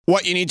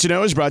What you need to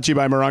know is brought to you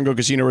by Morongo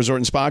Casino Resort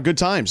and Spa. Good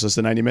times, less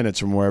than 90 minutes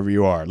from wherever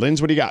you are.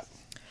 Linz, what do you got?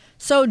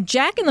 So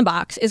Jack in the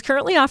Box is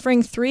currently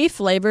offering 3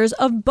 flavors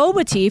of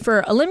boba tea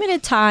for a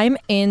limited time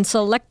in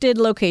selected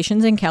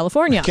locations in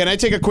California. Can I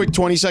take a quick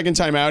 20-second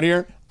time out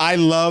here? I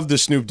love the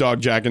Snoop Dogg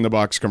Jack in the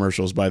Box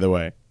commercials, by the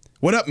way.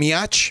 What up,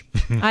 Miach?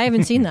 I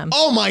haven't seen them.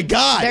 Oh, my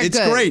God. They're it's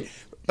good. great.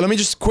 Let me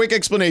just quick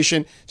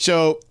explanation.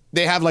 So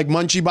they have like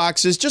munchie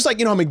boxes, just like,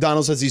 you know, how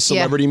McDonald's has these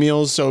celebrity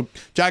meals. So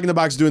Jack in the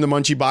Box doing the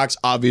munchie box.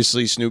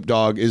 Obviously, Snoop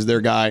Dogg is their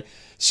guy.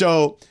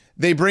 So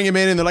they bring him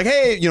in and they're like,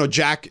 hey, you know,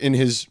 Jack in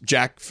his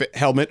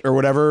helmet or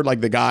whatever, like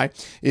the guy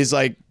is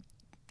like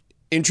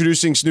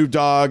introducing Snoop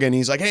Dogg, and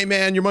he's like, hey,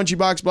 man, your munchie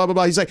box, blah, blah,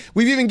 blah. He's like,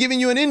 we've even given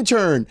you an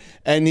intern.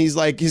 And he's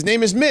like, his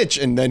name is Mitch.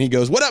 And then he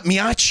goes, what up,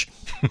 Miach?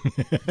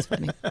 That's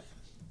funny.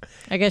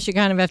 I guess you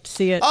kind of have to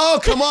see it. Oh,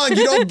 come on.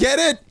 You don't get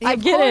it? I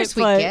get it,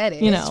 we but, get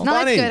it. you know. It's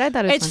not funny. good. I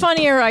thought it was It's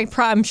funny. funnier,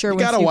 I'm sure, when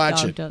gotta Snoop watch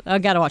Dogg it. does. I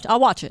gotta watch it. I'll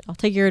watch it. I'll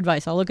take your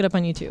advice. I'll look it up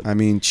on YouTube. I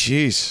mean,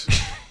 jeez.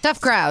 Tough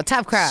crowd.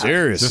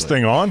 Seriously. Is this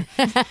thing on?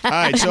 All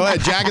right, so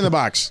Jack in the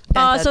Box.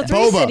 So 3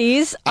 Boba.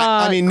 cities.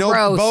 I mean, no,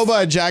 gross.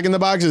 boba at Jack in the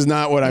Box is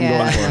not what I'm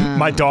going for.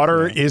 My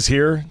daughter is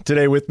here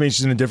today with me.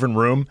 She's in a different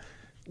room.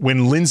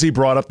 When Lindsay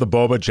brought up the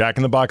boba Jack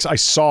in the Box, I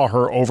saw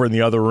her over in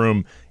the other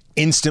room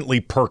instantly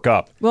perk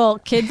up. Well,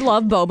 kids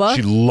love boba.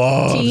 She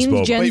loves Teens,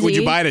 boba. Gen Wait, would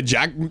you Z. buy it at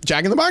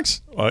Jack in the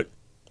Box? Well,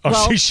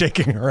 she's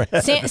shaking her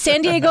head.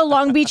 San Diego,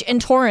 Long Beach,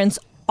 and Torrance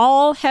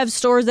all have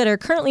stores that are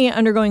currently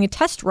undergoing a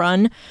test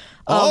run.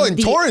 Oh, in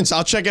Torrance,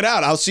 I'll check it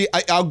out. I'll see.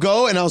 I'll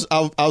go and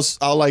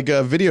I'll like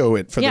video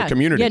it for the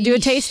community. Yeah, do a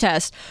taste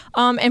test.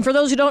 And for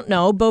those who don't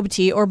know, boba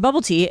tea or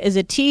bubble tea is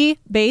a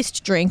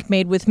tea-based drink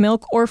made with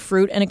milk or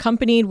fruit and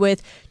accompanied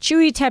with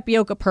chewy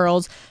tapioca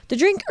pearls. The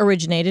drink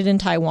originated in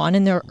Taiwan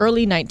in the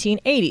early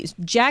 1980s.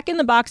 Jack in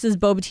the Box's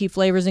boba tea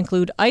flavors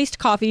include iced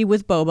coffee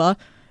with boba,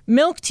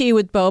 milk tea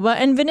with boba,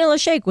 and vanilla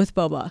shake with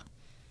boba.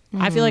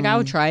 I feel like I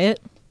would try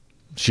it.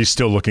 She's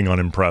still looking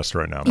unimpressed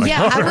right now.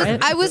 Yeah,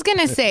 I was going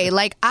to say,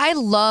 like, I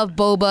love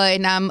boba,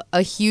 and I'm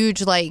a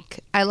huge, like,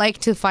 I like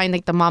to find,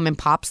 like, the mom and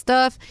pop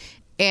stuff,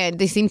 and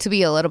they seem to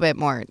be a little bit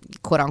more,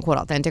 quote-unquote,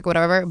 authentic,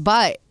 whatever.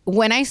 But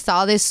when I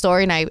saw this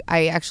story, and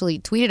I actually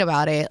tweeted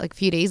about it, like, a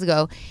few days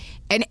ago,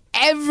 and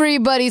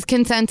everybody's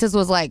consensus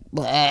was like,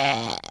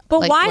 bleh. But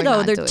Like, why, we're though?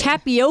 not They're doing it.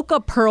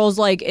 tapioca pearls.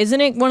 Like, isn't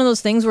it one of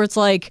those things where it's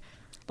like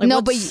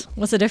No,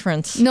 what's the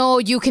difference? No,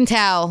 you can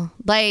tell.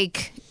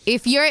 Like,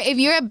 if you're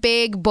a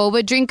big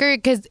boba drinker,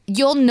 because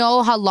you'll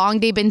know how long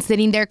they've been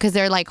sitting there, because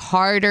they're like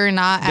harder, They're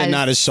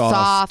not as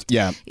soft.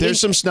 Yeah, there's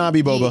some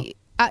snobby boba.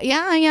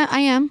 Yeah, I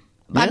am.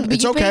 Yeah,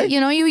 it's okay.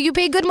 You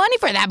pay good money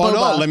for that Oh boba.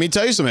 no, let me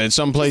tell you something. At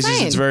some places,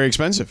 saying. it's very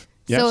expensive.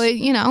 Yes. So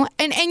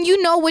and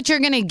you know what you're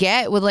gonna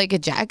get with like a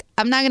Jack.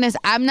 I'm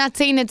not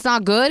saying it's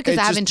not good because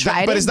I haven't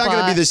tried it. But it's not going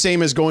to be the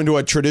same as going to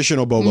a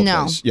traditional boba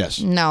place. Yes.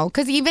 No,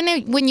 because even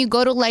when you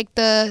go to like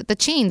the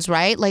chains,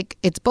 right? Like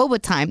it's boba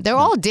time. They're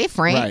all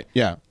different. Right.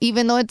 Yeah.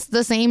 Even though it's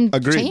the same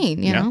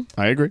chain, you know.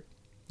 I agree.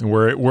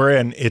 We're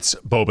in It's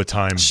Boba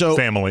Time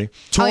family.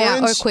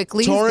 Torrance, or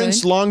quickly.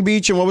 Torrance, Long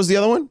Beach, and what was the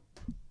other one?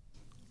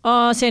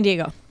 San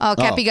Diego. Oh,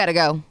 Cappy gotta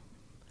go.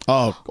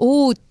 Oh.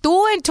 Ooh,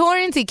 tú in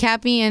Torrance y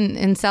Cappy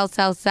in South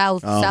Oh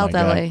South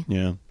my LA. God.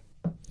 Yeah.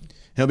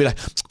 He'll be like,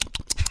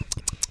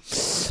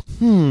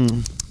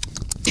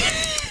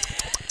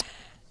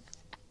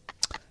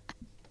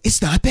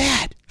 it's not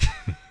bad.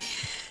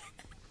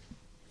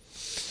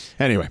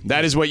 Anyway,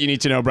 that is what you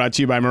need to know. Brought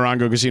to you by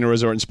Morongo Casino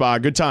Resort and Spa.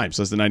 Good times,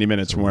 less than 90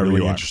 minutes from wherever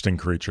Really you are. interesting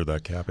creature,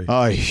 that Cappy.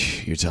 Oh,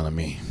 you're telling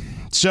me.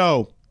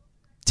 So,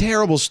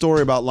 terrible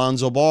story about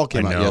Lonzo Ball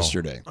came out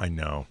yesterday. I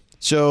know.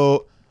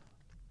 So,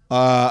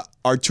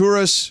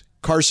 Arturas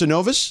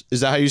Karsanovas,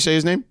 is that how you say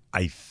his name?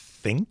 I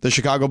think. The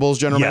Chicago Bulls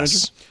general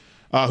Yes.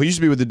 manager? Who used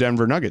to be with the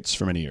Denver Nuggets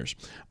for many years.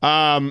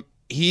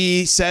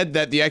 He said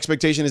that the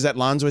expectation is that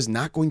Lonzo is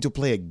not going to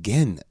play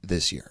again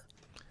this year.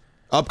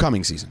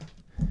 Upcoming season.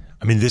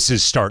 I mean, this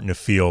is starting to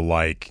feel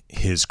like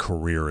his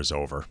career is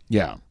over.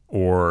 Yeah.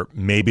 Or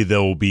maybe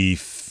there will be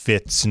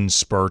fits and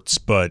spurts,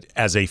 but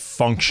as a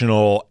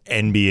functional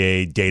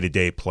NBA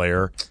day-to-day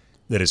player,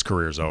 that his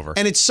career is over.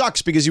 And it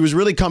sucks because he was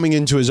really coming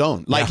into his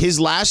own. Like his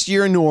last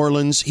year in New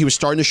Orleans, he was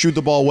starting to shoot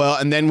the ball well.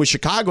 And then with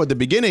Chicago at the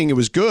beginning, it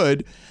was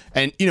good.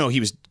 And, he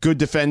was good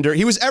defender.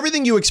 He was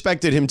everything you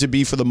expected him to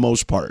be for the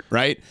most part,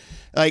 right?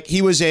 Like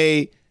he was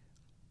a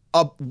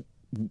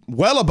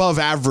well above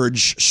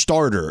average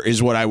starter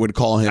is what I would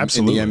call him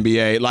Absolutely. in the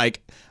NBA.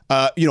 Like,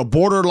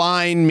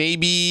 borderline,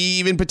 maybe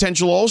even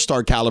potential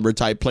all-star caliber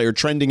type player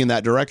trending in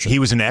that direction. He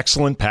was an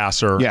excellent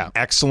passer,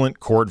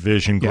 excellent court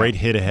vision, great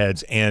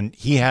hit-aheads, and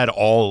he had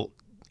all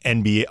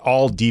NBA,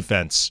 all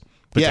defense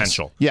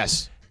potential.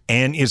 Yes.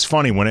 And it's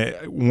funny, when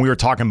we were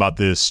talking about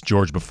this,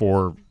 George,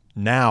 before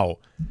now,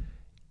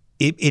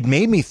 it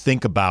made me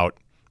think about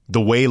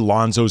the way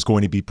Lonzo is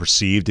going to be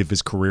perceived if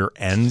his career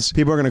ends.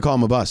 People are going to call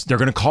him a bust. They're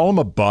going to call him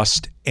a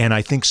bust, and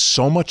I think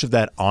so much of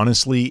that,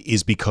 honestly,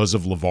 is because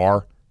of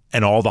LeVar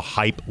and all the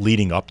hype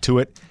leading up to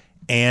it.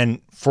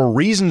 And for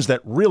reasons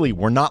that really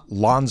were not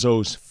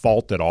Lonzo's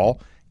fault at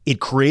all, it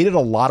created a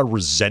lot of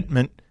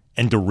resentment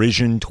and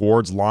derision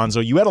towards Lonzo.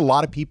 You had a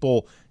lot of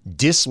people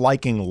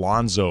disliking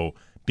Lonzo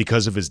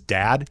because of his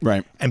dad.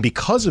 Right. And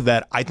because of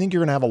that, I think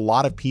you're going to have a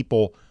lot of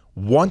people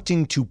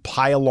wanting to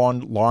pile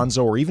on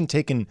Lonzo or even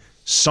taking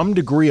some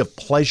degree of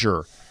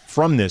pleasure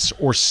from this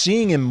or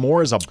seeing him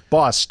more as a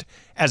bust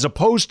as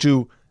opposed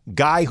to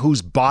guy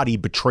whose body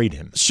betrayed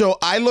him. So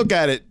I look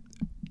at it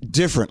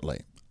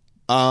differently.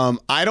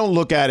 I don't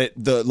look at it,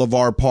 the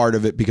LeVar part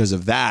of it, because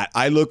of that.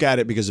 I look at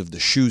it because of the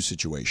shoe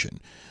situation.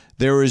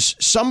 There was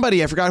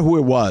somebody, I forgot who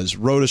it was,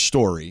 wrote a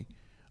story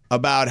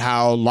about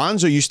how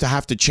Lonzo used to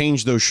have to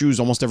change those shoes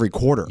almost every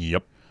quarter.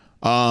 Yep.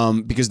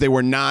 Because they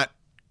were not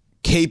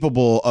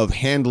capable of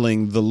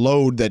handling the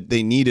load that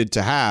they needed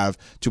to have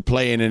to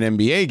play in an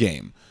NBA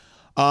game.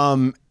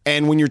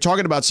 And when you're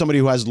talking about somebody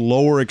who has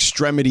lower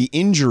extremity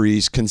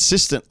injuries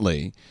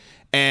consistently,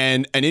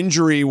 and an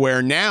injury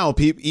where now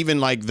even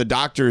like the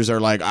doctors are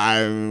like,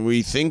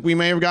 we think we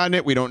may have gotten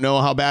it. We don't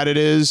know how bad it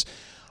is.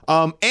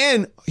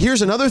 And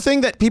here's another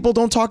thing that people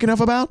don't talk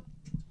enough about.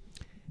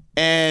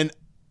 And,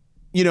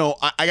 you know,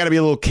 I got to be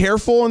a little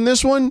careful in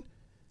this one.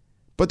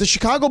 But the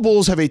Chicago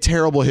Bulls have a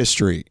terrible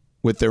history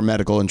with their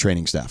medical and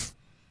training staff.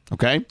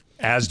 Okay?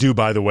 As do,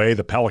 by the way,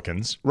 the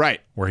Pelicans.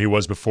 Right. Where he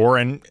was before.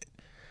 And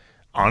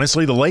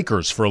honestly, the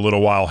Lakers for a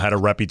little while had a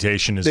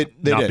reputation as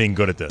not being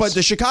good at this. But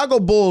the Chicago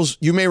Bulls,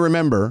 you may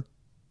remember,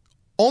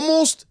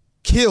 almost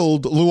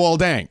killed Luol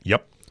Deng.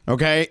 Yep.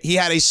 Okay? He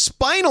had a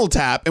spinal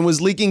tap and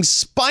was leaking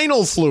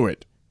spinal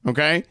fluid.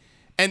 Okay?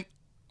 And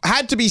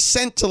had to be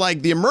sent to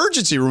like the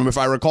emergency room, if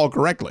I recall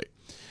correctly.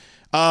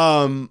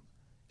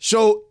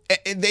 So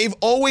they've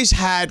always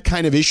had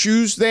kind of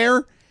issues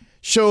there.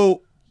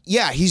 So,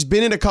 yeah, he's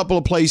been in a couple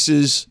of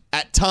places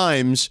at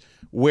times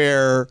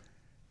where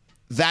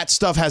that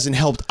stuff hasn't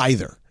helped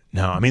either.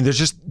 No, I mean,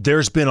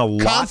 there's been a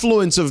lot.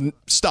 Confluence of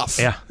stuff.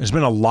 Yeah, there's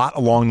been a lot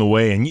along the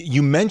way. And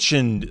you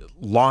mentioned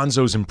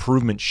Lonzo's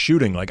improvement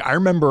shooting. Like, I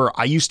remember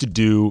I used to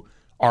do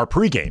our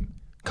pregame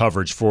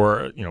coverage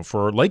for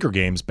Laker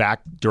games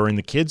back during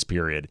the kids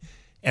period.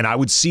 And I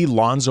would see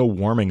Lonzo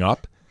warming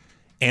up.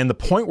 And the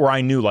point where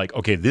I knew, like,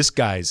 okay, this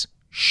guy's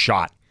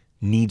shot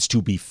needs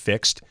to be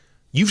fixed.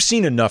 You've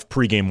seen enough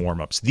pregame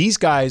warmups. These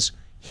guys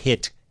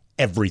hit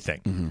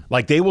everything. Mm-hmm.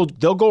 Like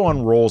they'll go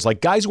on rolls,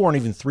 like guys who aren't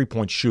even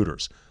 3-point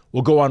shooters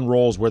will go on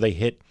rolls where they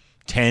hit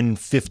 10,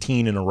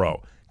 15 in a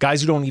row.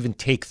 Guys who don't even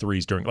take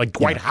threes during, like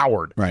Dwight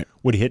Howard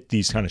would hit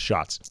these kind of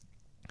shots.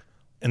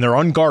 And they're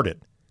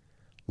unguarded.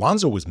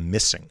 Lonzo was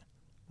missing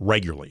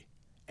regularly.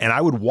 And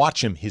I would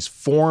watch him, his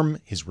form,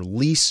 his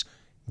release,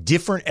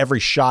 different every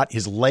shot.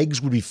 His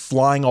legs would be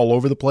flying all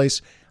over the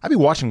place. I'd be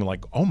watching him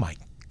like, oh my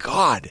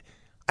God,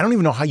 I don't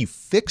even know how you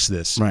fix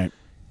this. Right.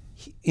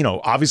 You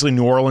know, obviously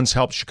New Orleans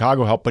helped,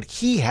 Chicago helped, but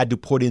he had to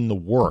put in the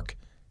work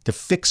to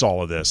fix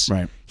all of this.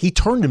 Right. He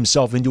turned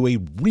himself into a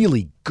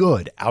really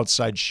good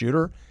outside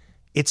shooter.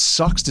 It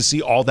sucks to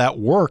see all that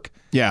work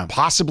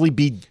possibly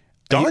be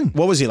done.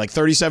 What was he, like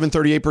 37,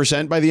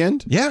 38% by the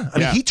end? Yeah. I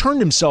mean, he turned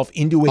himself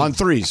into on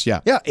threes,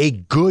 a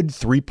good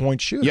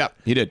 3-point shooter. Yeah,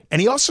 he did. And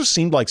he also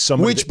seemed like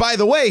someone Which, by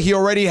the way, he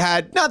already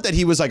had, not that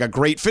he was like a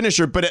great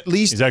finisher, but at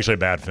least... He's actually a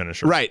bad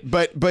finisher. Right,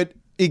 but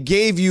it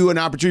gave you an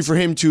opportunity for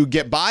him to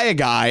get by a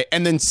guy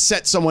and then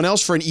set someone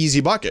else for an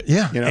easy bucket.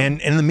 Yeah, you know? And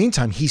in the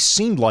meantime, he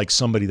seemed like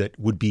somebody that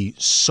would be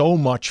so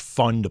much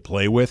fun to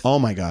play with. Oh,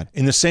 my God.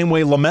 In the same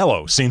way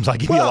LaMelo seems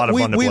like he'd be a lot of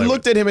fun to play with. We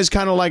looked at him as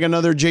kind of like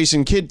another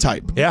Jason Kidd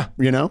type. Yeah.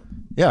 You know?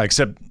 Yeah,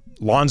 except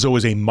Lonzo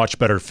is a much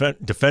better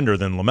defender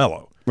than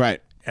LaMelo.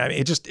 Right. I mean,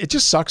 it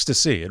just sucks to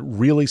see. It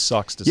really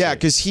sucks to see. Yeah,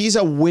 because he's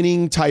a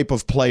winning type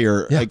of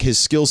player, like his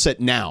skill set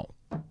now.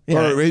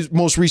 Or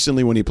most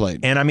recently when he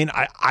played. And I mean,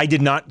 I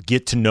did not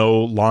get to know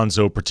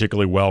Lonzo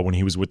particularly well when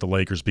he was with the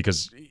Lakers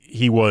because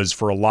he was,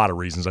 for a lot of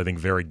reasons, I think,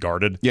 very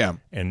guarded. Yeah.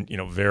 And,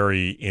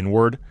 very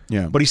inward.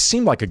 Yeah. But he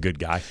seemed like a good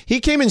guy. He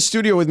came in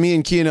studio with me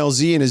and Key and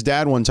LZ and his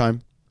dad one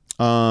time.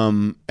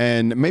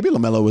 And maybe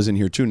LaMelo was in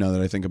here too, now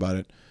that I think about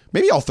it.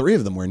 Maybe all three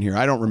of them were in here.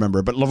 I don't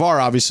remember. But LeVar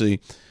obviously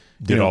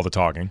did all the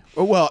talking.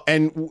 Well,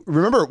 and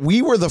remember,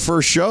 we were the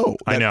first show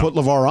that put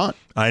LeVar on.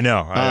 I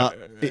know.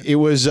 It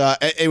was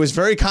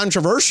very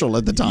controversial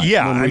at the time.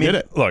 Yeah, when we did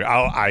it. Look,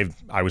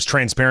 I was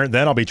transparent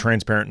then. I'll be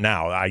transparent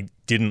now. I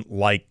didn't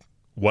like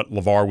what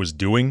LeVar was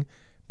doing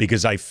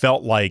because I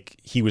felt like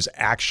he was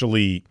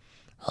actually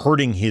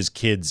hurting his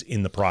kids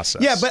in the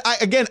process. Yeah, but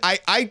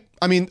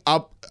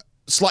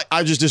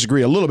I just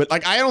disagree a little bit.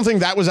 Like, I don't think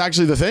that was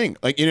actually the thing.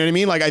 Like, you know what I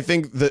mean? Like, I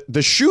think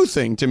the shoe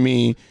thing to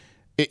me,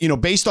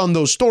 based on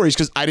those stories,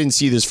 because I didn't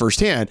see this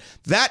firsthand,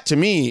 that to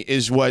me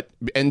is what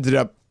ended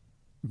up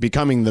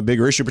becoming the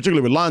bigger issue,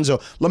 particularly with Lonzo.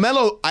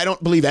 LaMelo, I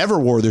don't believe ever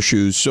wore the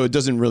shoes, so it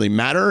doesn't really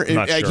matter.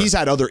 Sure. He's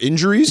had other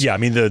injuries. Yeah, I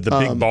mean, the big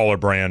baller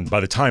brand,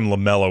 by the time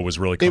LaMelo was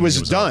really coming, it was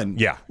done.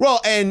 Yeah.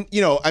 Well, and,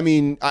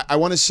 I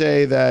want to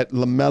say that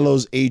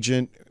LaMelo's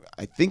agent,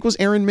 I think, was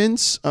Aaron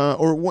Mintz,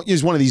 or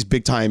he's one of these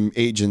big time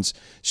agents.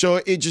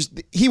 So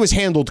he was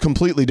handled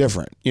completely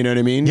different. You know what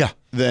I mean? Yeah.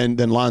 Than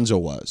Lonzo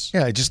was.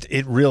 Yeah.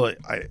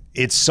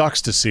 It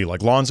sucks to see.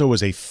 Like, Lonzo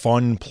was a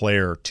fun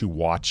player to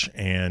watch,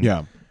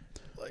 and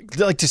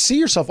like to see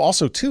yourself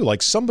also too,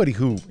 like somebody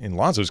who, in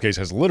Lonzo's case,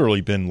 has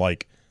literally been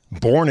like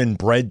born and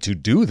bred to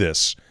do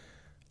this.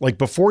 Like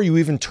before you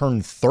even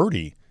turn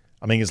 30.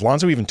 I mean, is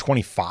Lonzo even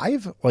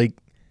 25? Like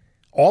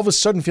all of a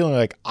sudden feeling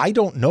like I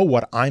don't know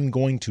what I'm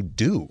going to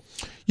do.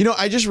 You know,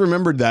 I just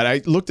remembered that.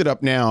 I looked it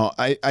up now.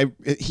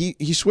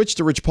 He switched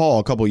to Rich Paul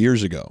a couple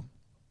years ago.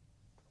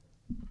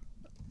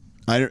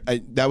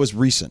 That was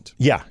recent.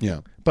 Yeah.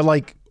 Yeah. But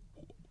like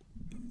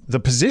the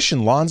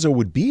position Lonzo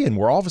would be in,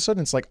 where all of a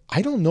sudden it's like,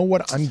 I don't know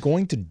what I'm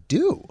going to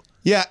do.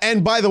 Yeah,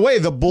 and by the way,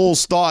 the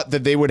Bulls thought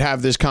that they would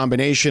have this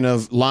combination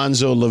of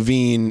Lonzo,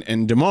 Levine,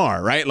 and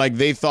DeMar, right? Like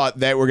they thought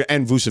that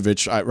and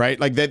Vucevic, right?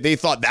 Like they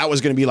thought that was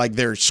going to be like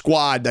their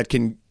squad that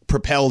can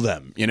propel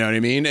them. You know what I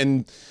mean?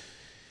 And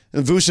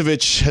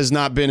Vucevic has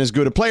not been as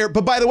good a player.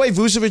 But by the way,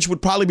 Vucevic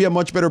would probably be a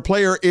much better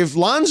player if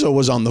Lonzo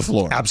was on the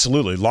floor.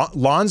 Absolutely.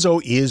 Lonzo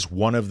is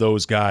one of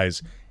those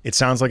guys. It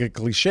sounds like a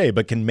cliche,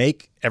 but can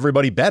make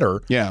everybody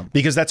better. Yeah.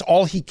 Because that's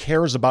all he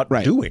cares about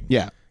doing.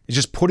 Yeah. It's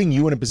just putting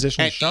you in a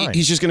position And to shine.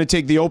 he's just going to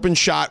take the open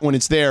shot when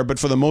it's there, but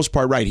for the most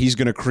part, right, he's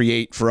going to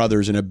create for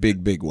others in a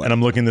big, big way. And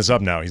I'm looking this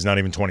up now. He's not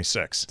even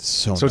 26.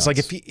 So it's like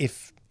if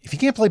he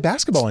can't play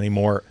basketball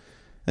anymore,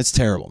 that's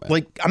terrible, man.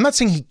 Like I'm not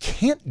saying he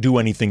can't do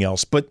anything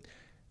else, but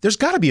there's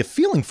got to be a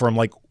feeling for him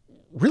like,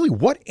 really,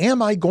 what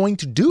am I going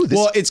to do?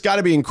 Well, it's got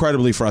to be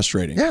incredibly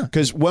frustrating. Yeah.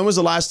 Because when was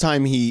the last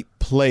time he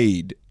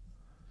played?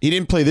 He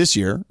didn't play this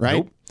year,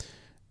 right? Nope.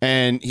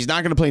 And he's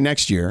not going to play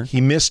next year. He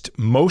missed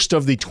most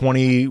of the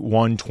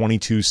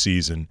 21-22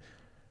 season.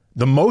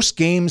 The most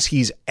games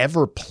he's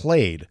ever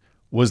played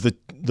was the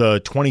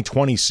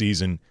 2020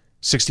 season,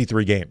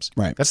 63 games.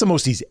 Right. That's the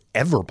most he's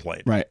ever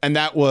played. Right. And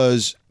that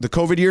was the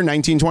COVID year,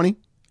 1920?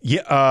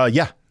 Yeah.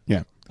 Yeah.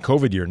 Yeah.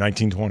 COVID year,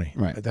 1920.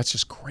 Right. That's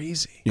just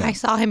crazy. Yeah. I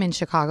saw him in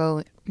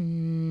Chicago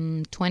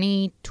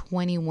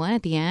 2021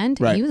 at the end.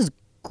 Right. He was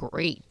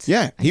great.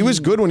 Yeah. He was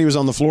good when he was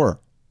on the floor.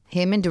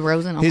 Him and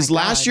DeRozan. His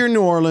last year in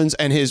New Orleans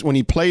and when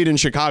he played in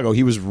Chicago,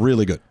 he was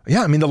really good.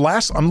 Yeah, I mean,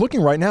 I'm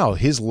looking right now,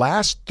 his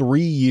last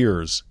 3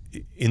 years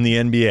in the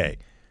NBA,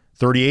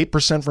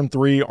 38% from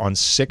three on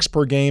 6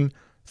 per game,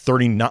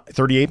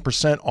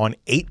 38% on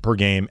 8 per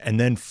game, and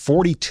then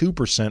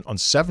 42% on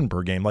 7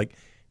 per game. Like,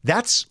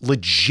 that's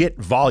legit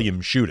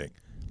volume shooting.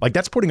 Like,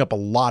 that's putting up a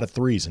lot of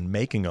threes and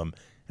making them.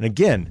 And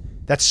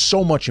again, that's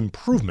so much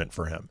improvement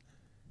for him.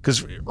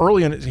 Because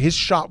early on, his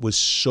shot was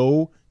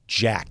so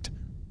jacked.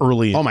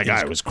 Early. Oh my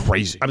God, it was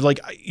crazy. I mean, like,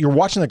 you're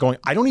watching that going,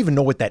 I don't even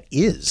know what that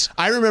is.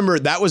 I remember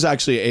that was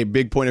actually a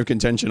big point of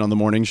contention on the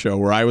morning show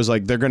where I was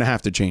like, they're going to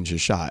have to change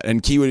his shot.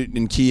 And Key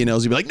and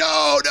LZ be like,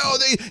 no,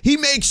 he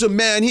makes them,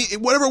 man.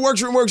 Whatever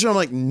works for him works for him. I'm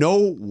like,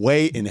 no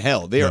way in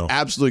hell. They are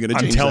absolutely going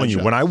to change I'm telling that you,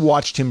 shot. when I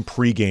watched him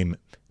pregame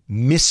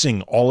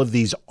missing all of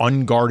these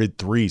unguarded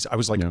threes, I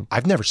was like,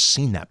 I've never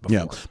seen that before.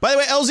 Yeah. By the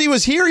way, LZ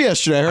was here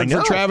yesterday. I heard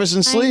from Travis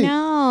and Slee. I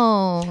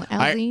know.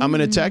 I'm going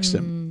to text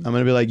him. I'm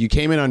going to be like, you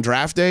came in on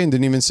draft day and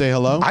didn't even say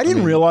hello? I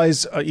didn't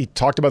realize he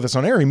talked about this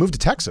on air. He moved to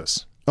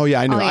Texas. Oh, yeah,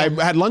 I know. Oh, yeah.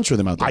 I had lunch with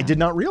him out there. I did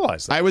not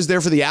realize that. I was there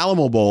for the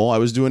Alamo Bowl. I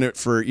was doing it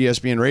for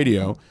ESPN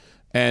Radio,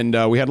 and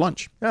we had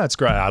lunch. Yeah, that's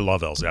great. I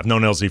love LZ. I've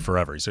known LZ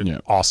forever. He's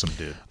an awesome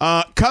dude.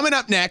 Coming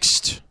up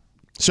next,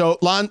 so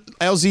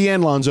LZ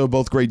and Lonzo,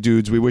 both great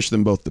dudes. We wish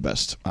them both the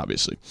best,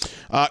 obviously.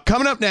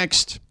 Coming up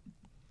next,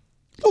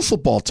 no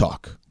football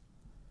talk.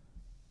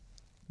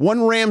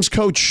 One Rams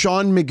coach,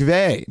 Sean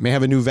McVay, may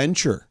have a new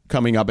venture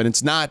coming up, and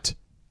it's not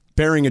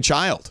bearing a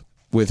child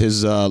with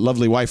his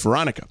lovely wife,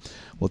 Veronica.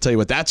 We'll tell you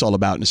what that's all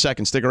about in a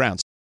second. Stick around.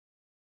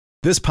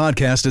 This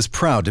podcast is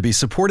proud to be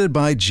supported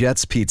by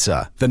Jets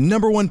Pizza, the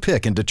 #1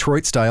 pick in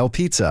Detroit-style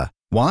pizza.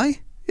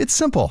 Why? It's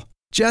simple.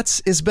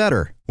 Jets is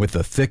better. With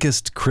the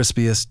thickest,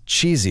 crispiest,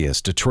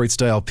 cheesiest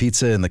Detroit-style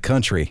pizza in the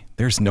country,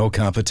 there's no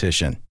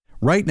competition.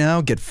 Right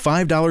now, get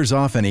 $5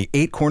 off any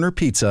 8-corner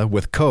pizza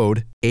with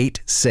code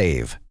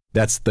 8SAVE.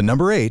 That's the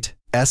number 8,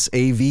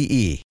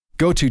 SAVE.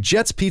 Go to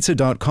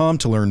jetspizza.com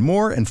to learn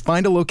more and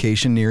find a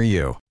location near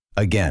you.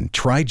 Again,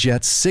 try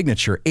Jet's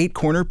signature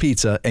 8-corner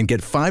pizza and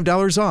get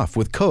 $5 off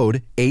with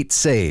code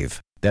 8SAVE.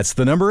 That's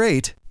the number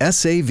 8,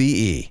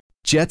 SAVE.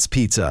 Jet's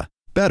Pizza.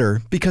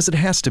 Better because it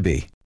has to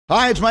be.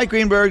 Hi, it's Mike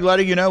Greenberg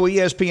letting you know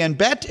ESPN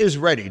Bet is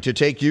ready to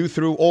take you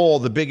through all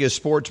the biggest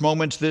sports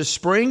moments this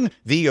spring.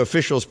 The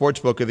official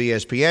sportsbook of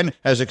ESPN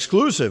has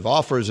exclusive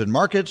offers and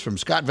markets from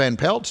Scott Van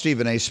Pelt,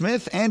 Stephen A.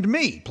 Smith, and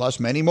me, plus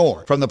many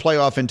more. From the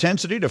playoff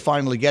intensity to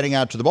finally getting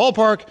out to the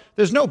ballpark,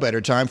 there's no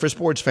better time for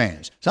sports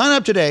fans. Sign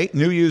up today.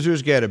 New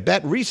users get a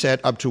bet reset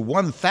up to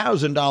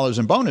 $1,000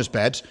 in bonus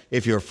bets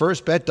if your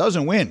first bet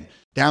doesn't win.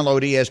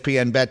 Download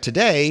ESPN Bet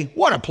today.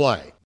 What a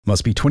play.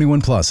 Must be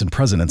 21 plus and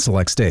present in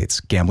select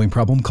states. Gambling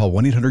problem? Call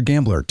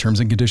 1-800-GAMBLER. Terms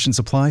and conditions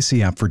apply.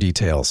 See app for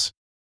details.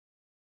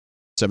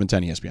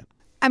 710 ESPN.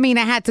 I mean,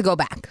 I had to go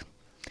back.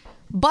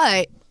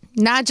 But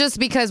not just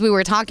because we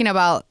were talking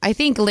about, I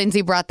think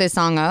Lindsay brought this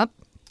song up.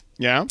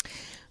 Yeah.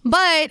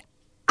 But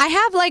I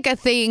have like a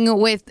thing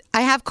with,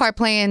 I have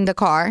CarPlay in the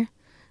car.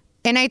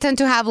 And I tend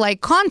to have like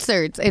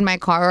concerts in my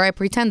car, or I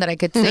pretend that I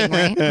could sing,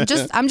 right?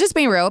 I'm just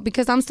being real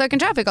because I'm stuck in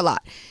traffic a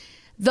lot.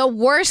 The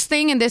worst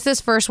thing, and this is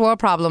first world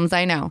problems,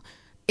 I know,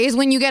 is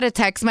when you get a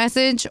text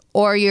message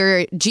or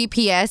your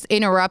GPS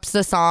interrupts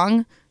the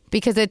song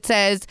because it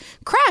says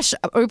crash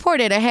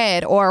reported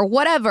ahead or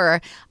whatever.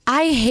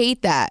 I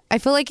hate that. I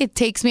feel like it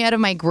takes me out of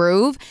my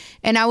groove.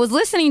 And I was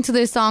listening to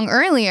this song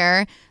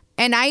earlier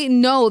and I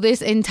know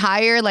this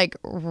entire like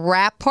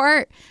rap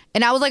part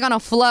and I was like on a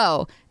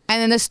flow.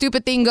 And then the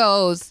stupid thing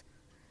goes,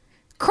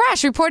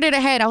 crash reported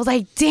ahead. I was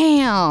like,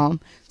 damn.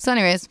 So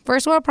anyways,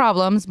 first world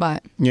problems,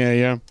 but.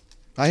 Yeah.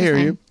 I hear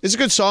you. It's a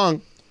good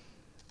song.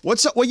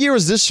 What year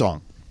is this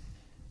song?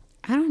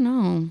 I don't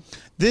know.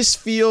 This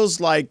feels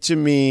like to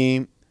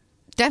me.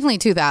 Definitely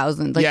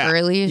 2000s, like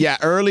early. Yeah,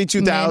 early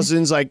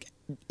 2000s, like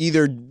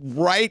either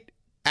right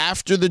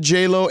after the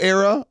J-Lo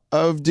era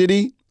of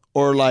Diddy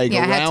or like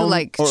around. I had to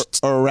like. Or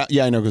around,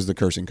 yeah, I know because the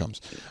cursing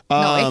comes.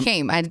 No, it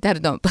came. I had to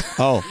dump.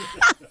 Oh.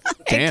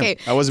 Damn,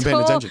 I wasn't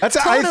paying attention. I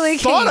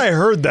thought I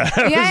heard that.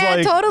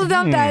 Yeah, totally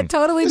dumped that.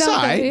 Totally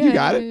dumped that. Right. Yeah, You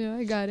got it. Yeah,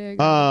 I got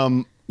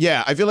it.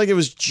 Yeah, I feel like it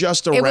was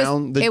just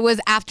around it was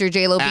after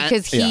J-Lo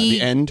because the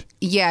end.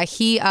 Yeah,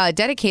 he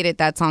dedicated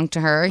that song to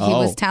her. He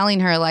was telling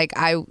her like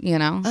I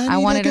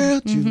wanted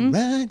her.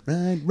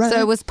 Right. So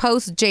it was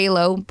post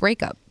J-Lo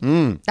breakup.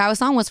 That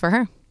song was for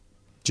her.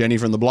 Jenny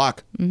from the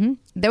Block.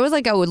 There was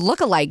like a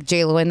look-alike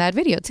J-Lo in that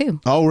video too.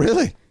 Oh,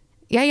 really?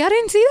 Yeah, y'all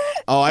didn't see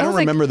that? Oh, I don't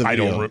remember the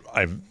video.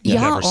 I've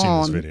never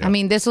seen this video. I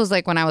mean, this was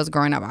like when I was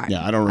growing up.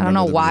 Yeah, I don't remember. I don't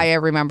know the why video. I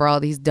remember all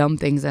these dumb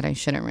things that I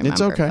shouldn't remember.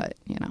 It's okay.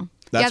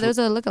 But, yeah, there was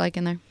a look-alike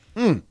in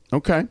there.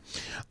 Okay.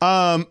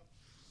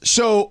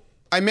 So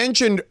I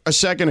mentioned a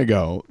second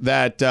ago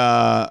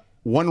that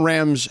one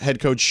Rams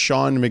head coach,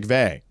 Sean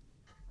McVay,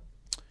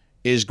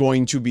 is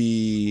going to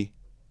be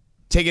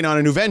taking on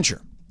a new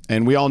venture.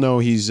 And we all know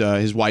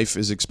his wife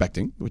is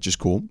expecting, which is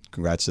cool.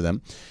 Congrats to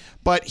them.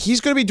 But he's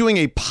going to be doing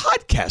a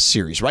podcast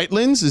series, right,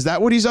 Linz? Is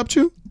that what he's up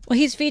to? Well,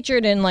 he's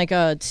featured in like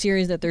a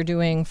series that they're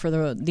doing for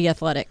the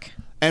Athletic.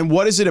 And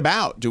what is it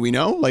about? Do we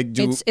know?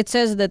 It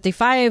says that the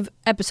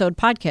 5-episode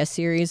podcast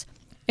series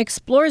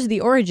explores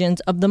the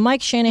origins of the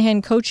Mike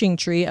Shanahan coaching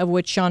tree, of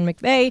which Sean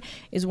McVay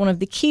is one of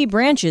the key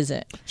branches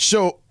in.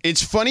 So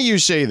it's funny you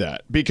say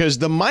that because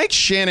the Mike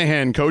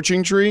Shanahan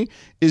coaching tree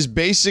is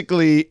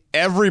basically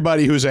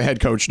everybody who's a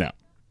head coach now.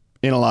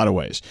 In a lot of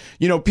ways.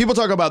 You know, people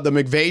talk about the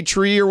McVay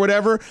tree or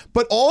whatever,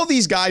 but all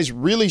these guys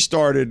really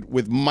started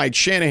with Mike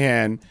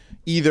Shanahan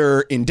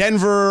either in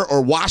Denver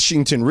or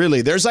Washington,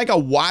 really. There's like a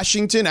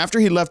Washington, after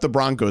he left the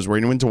Broncos where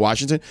he went to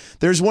Washington,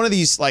 there's one of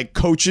these like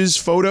coaches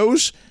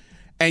photos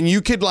and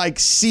you could like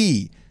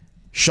see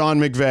Sean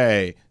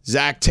McVay,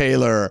 Zach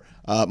Taylor,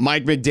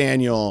 Mike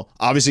McDaniel,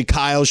 obviously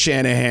Kyle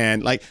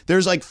Shanahan. Like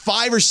there's like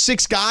 5 or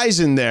 6 guys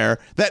in there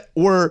that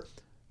were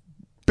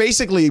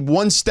basically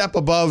one step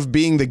above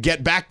being the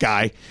get back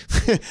guy,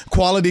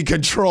 quality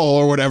control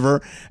or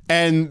whatever,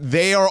 and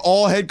they are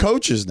all head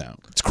coaches now.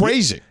 It's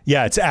crazy.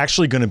 Yeah, it's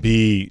actually going to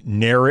be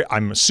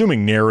I'm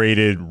assuming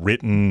narrated,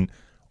 written,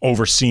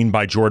 overseen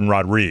by Jordan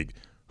Rodriguez,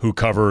 who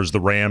covers the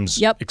Rams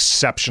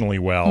exceptionally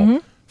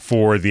well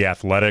for The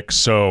Athletic.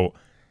 So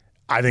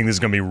I think this is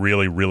going to be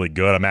really, really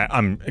good.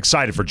 I'm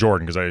excited for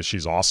Jordan because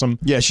she's awesome.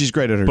 Yeah, she's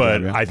great at her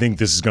job. But I think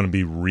this is going to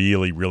be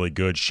really, really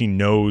good. She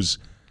knows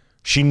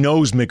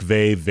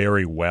McVay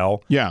very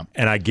well. Yeah.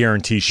 And I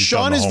guarantee she's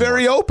Sean is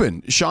very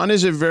open. Sean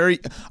is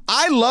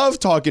I love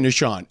talking to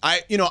Sean.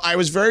 I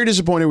was very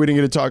disappointed we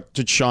didn't get to talk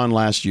to Sean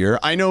last year.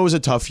 I know it was a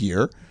tough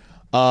year.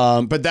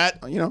 But that,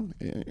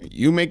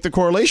 you make the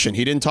correlation.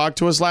 He didn't talk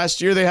to us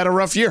last year. They had a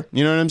rough year.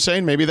 You know what I'm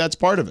saying? Maybe that's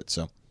part of it.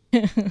 So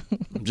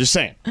I'm just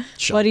saying.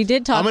 Sean. But he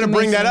did talk to I'm going to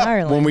bring that up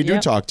Ireland. when we do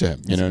talk to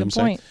him. You know what I'm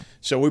saying?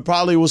 So we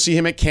probably will see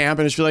him at camp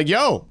and just be like,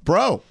 yo,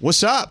 bro,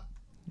 what's up?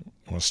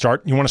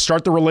 You want to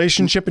start the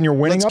relationship and you're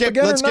winning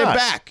again? Let's get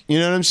back. You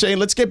know what I'm saying?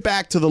 Let's get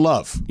back to the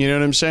love. You know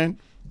what I'm saying?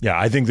 Yeah,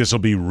 I think this will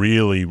be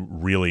really,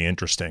 really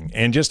interesting.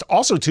 And just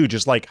also, too,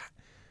 just like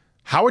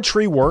how a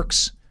tree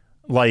works,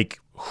 like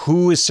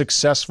who is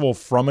successful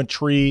from a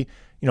tree.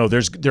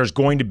 There's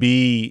going to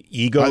be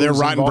egos. Are there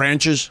rotten involved.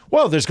 branches?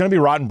 Well, there's going to be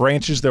rotten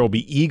branches. There will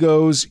be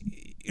egos.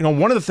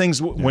 One of the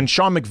things when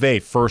Sean McVay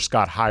first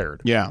got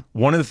hired,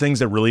 one of the things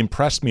that really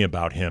impressed me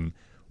about him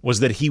was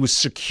that he was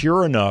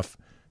secure enough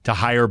to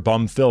hire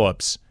Bum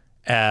Phillips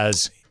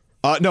as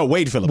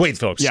Wade Phillips. Wade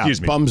Phillips, excuse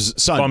me.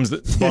 Bum's son. Bum's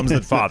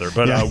the father.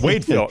 But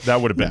Wade Phillips,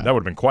 that would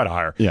have been quite a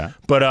hire. Yeah.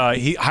 But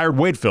he hired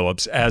Wade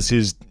Phillips as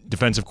his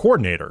defensive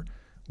coordinator,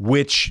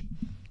 which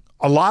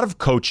a lot of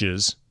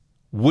coaches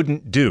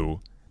wouldn't do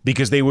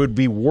because they would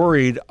be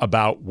worried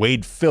about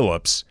Wade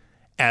Phillips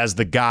as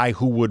the guy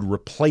who would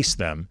replace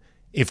them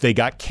if they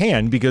got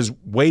canned, because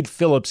Wade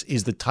Phillips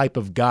is the type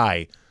of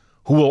guy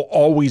who will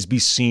always be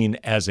seen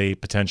as a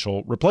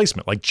potential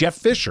replacement. Like Jeff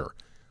Fisher,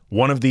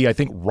 one of the, I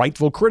think,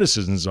 rightful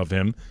criticisms of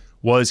him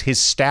was his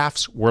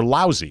staffs were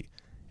lousy.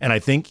 And I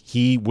think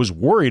he was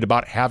worried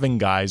about having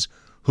guys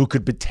who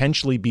could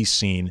potentially be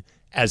seen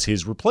as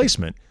his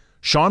replacement.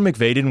 Sean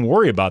McVay didn't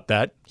worry about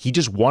that. He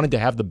just wanted to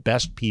have the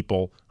best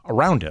people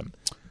around him.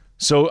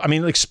 So,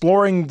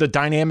 exploring the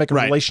dynamic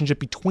and relationship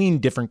between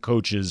different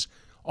coaches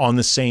on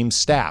the same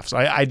staff. So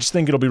I just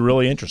think it'll be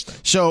really interesting.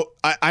 So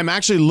I'm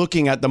actually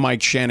looking at the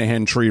Mike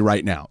Shanahan tree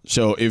right now.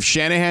 So if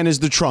Shanahan is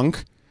the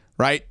trunk,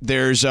 right,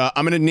 there's I'm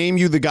going to name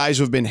you the guys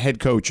who have been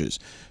head coaches.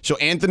 So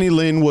Anthony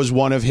Lynn was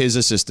one of his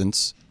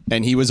assistants,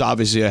 and he was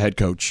obviously a head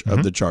coach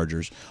of the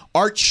Chargers.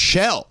 Art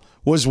Shell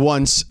was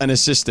once an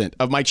assistant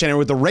of Mike Shanahan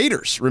with the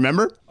Raiders,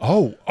 remember?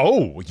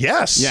 Oh,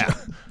 yes. Yeah.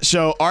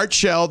 So Art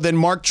Shell, then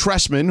Mark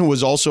Trestman, who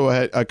was also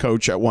a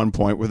coach at one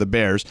point with the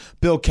Bears.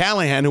 Bill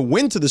Callahan, who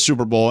went to the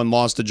Super Bowl and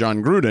lost to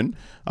John Gruden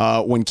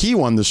when Key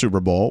won the Super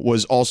Bowl,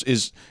 was also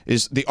is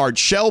the Art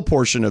Shell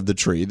portion of the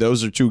tree.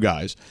 Those are two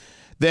guys.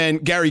 Then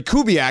Gary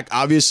Kubiak,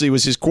 obviously,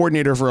 was his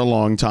coordinator for a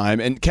long time.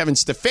 And Kevin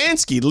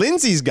Stefanski,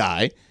 Lindsey's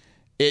guy,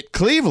 at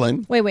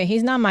Cleveland. Wait,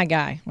 he's not my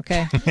guy,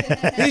 okay?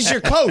 He's your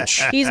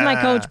coach. He's my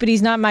coach, but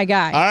he's not my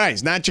guy. All right,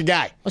 he's not your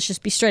guy. Let's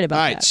just be straight about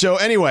that. All right, that. so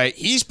anyway,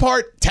 he's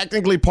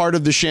technically part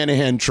of the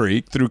Shanahan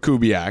tree through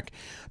Kubiak.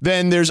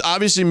 Then there's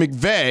obviously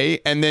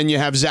McVay, and then you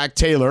have Zach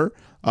Taylor,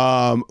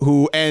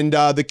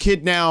 the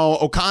kid now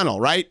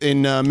O'Connell, right,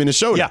 in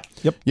Minnesota. Yeah,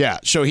 yep. Yeah,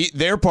 so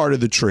they're part of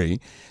the tree.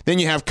 Then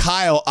you have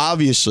Kyle,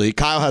 obviously.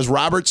 Kyle has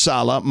Robert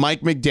Saleh, Mike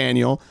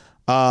McDaniel,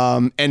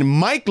 and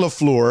Mike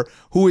LaFleur,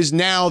 who is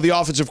now the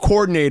offensive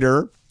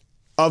coordinator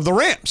of the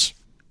Rams.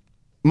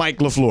 Mike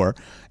LaFleur.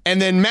 And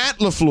then Matt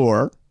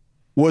LaFleur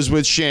was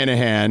with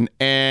Shanahan,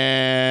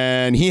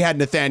 and he had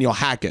Nathaniel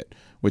Hackett,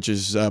 which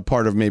is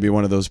part of maybe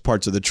one of those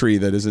parts of the tree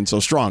that isn't so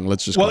strong.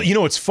 Let's just Well, you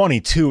know what's funny,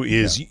 too,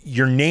 is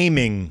you're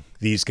naming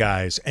these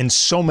guys, and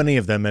so many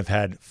of them have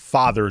had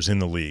fathers in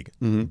the league,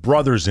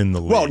 brothers in the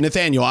league. Well,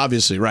 Nathaniel,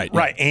 obviously, right.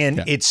 Right,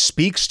 and it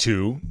speaks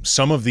to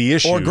some of the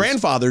issues. Or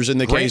grandfathers in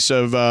the case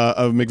of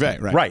McVay,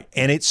 right? Right,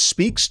 and it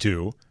speaks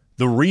to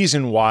the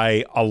reason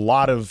why a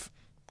lot of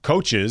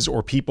coaches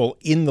or people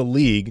in the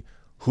league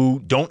who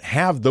don't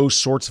have those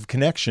sorts of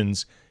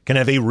connections can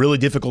have a really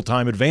difficult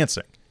time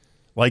advancing.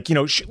 Like,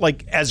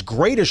 like as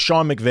great as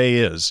Sean McVay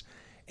is,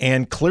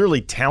 and clearly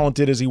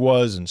talented as he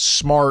was, and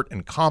smart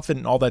and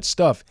confident and all that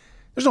stuff,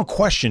 there's no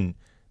question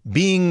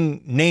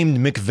being named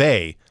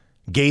McVay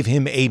gave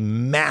him a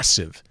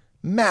massive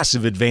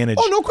advantage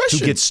no question.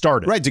 to get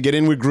started. Right, to get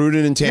in with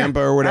Gruden in Tampa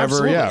or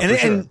whatever. Absolutely.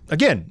 Yeah, and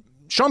again,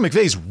 Sean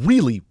McVay's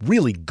really,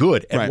 really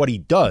good at what he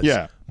does.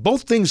 Yeah.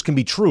 Both things can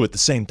be true at the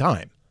same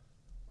time.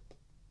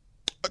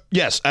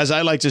 Yes, as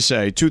I like to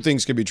say, two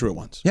things can be true at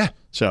once. Yeah.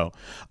 So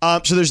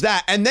there's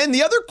that. And then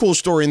the other cool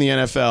story in the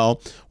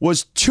NFL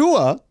was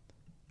Tua,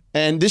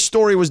 and this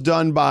story was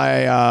done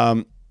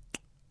by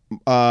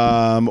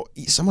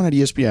someone at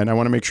ESPN. I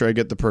want to make sure I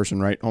get the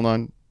person right. Hold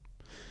on.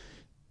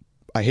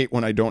 I hate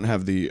when I don't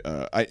have the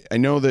I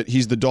know that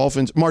he's the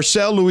Dolphins.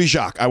 Marcel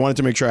Louis-Jacques. I wanted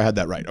to make sure I had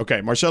that right.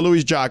 Okay, Marcel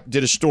Louis-Jacques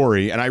did a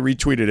story, and I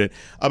retweeted it,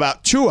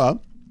 about Tua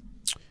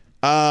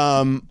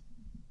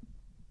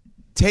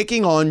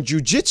taking on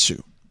jiu-jitsu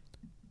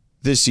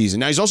this season.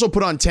 Now, he's also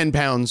put on 10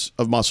 pounds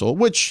of muscle,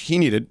 which he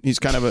needed. He's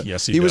kind of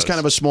he was kind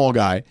of a small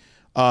guy.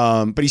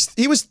 But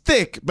he was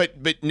thick, but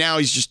now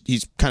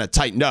he's kind of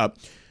tightened up.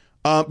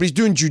 But he's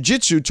doing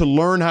jiu-jitsu to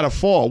learn how to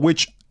fall,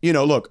 which,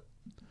 look,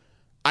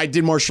 I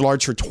did martial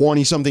arts for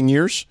 20-something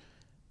years.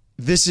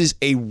 This is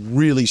a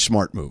really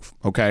smart move,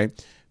 okay?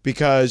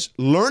 Because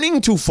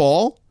learning to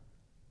fall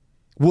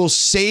will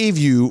save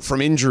you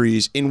from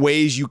injuries in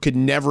ways you could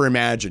never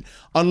imagine.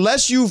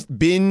 Unless you've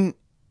been,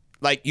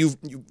 you've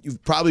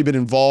probably been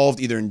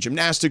involved either in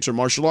gymnastics or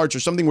martial arts or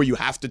something where you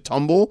have to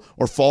tumble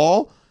or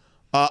fall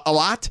a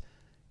lot.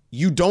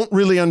 You don't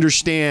really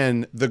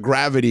understand the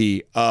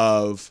gravity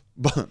of,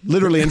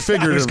 literally and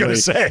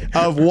figuratively,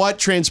 of what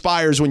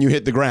transpires when you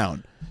hit the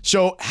ground.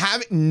 So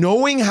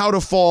knowing how to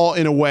fall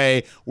in a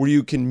way where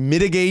you can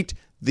mitigate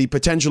the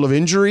potential of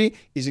injury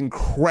is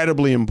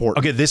incredibly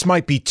important. Okay, this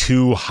might be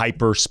too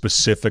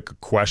hyper-specific a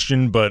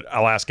question, but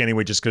I'll ask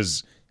anyway just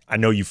because I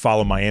know you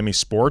follow Miami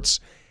sports.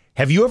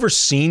 Have you ever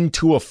seen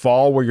Tua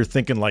fall where you're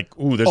thinking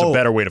ooh, there's a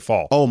better way to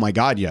fall? Oh my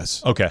God,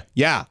 yes. Okay.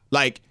 Yeah,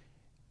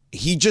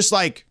 he just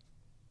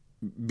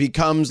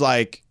becomes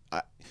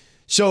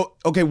so,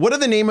 okay, what are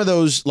the name of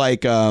those,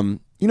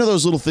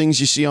 those little things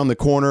you see on the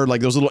corner,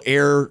 those little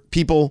air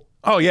people?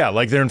 Oh, yeah,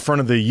 they're in front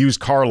of the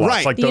used car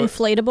lots. Right. The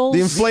inflatables?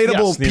 The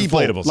inflatable people.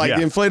 The inflatables,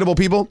 the inflatable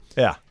people?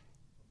 Yeah.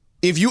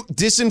 If you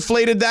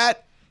disinflated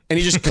that and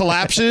he just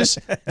collapses,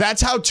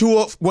 that's how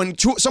Tua, when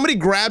somebody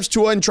grabs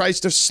Tua and tries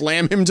to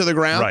slam him to the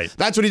ground, right.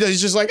 That's what he does.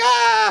 He's just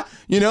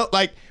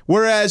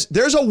whereas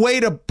there's a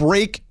way to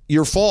break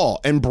your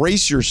fall and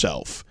brace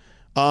yourself.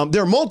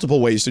 There are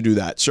multiple ways to do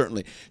that,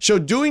 certainly. So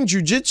doing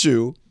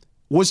jiu-jitsu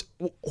was,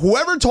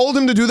 whoever told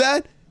him to do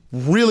that,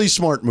 really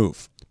smart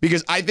move.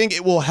 Because I think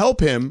it will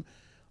help him,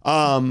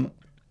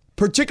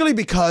 particularly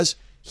because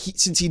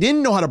since he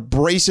didn't know how to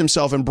brace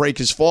himself and break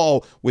his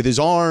fall with his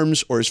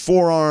arms or his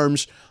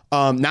forearms,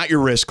 not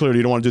your wrist, clearly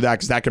you don't want to do that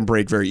because that can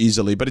break very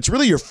easily, but it's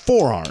really your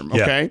forearm,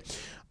 okay?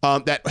 Yeah.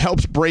 That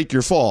helps break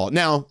your fall.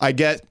 Now, I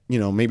get,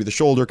 maybe the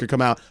shoulder could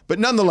come out, but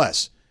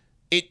nonetheless,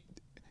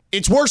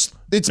 it's worse.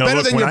 It's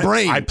better than your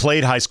brain. I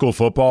played high school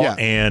football,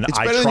 and it's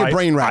better than your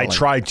brain rattling. I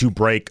tried to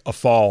break a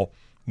fall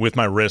with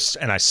my wrist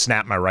and I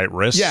snap my right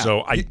wrist. Yeah.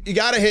 So you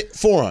got to hit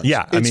forearms.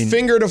 Yeah, it's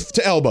finger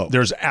to elbow.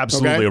 There's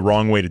absolutely a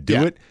wrong way to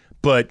do it.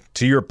 But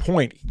to your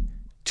point,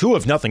 Tua,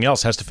 if nothing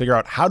else, has to figure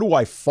out, how do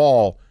I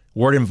fall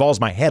where it involves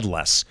my head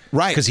less?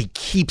 Right. Because he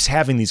keeps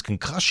having these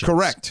concussions.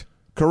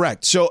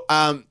 Correct. So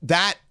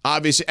that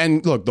obviously,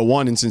 and look, the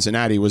one in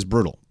Cincinnati was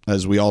brutal,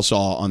 as we all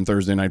saw on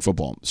Thursday Night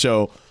Football.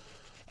 So,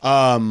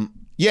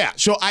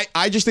 so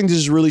I just think this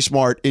is really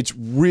smart. It's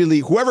really,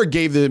 whoever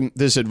gave them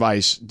this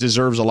advice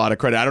deserves a lot of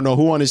credit. I don't know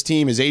who on his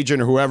team, his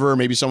agent or whoever,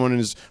 maybe someone in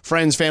his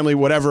friends, family,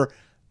 whatever.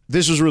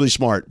 This was really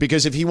smart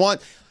because if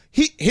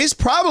his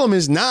problem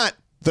is not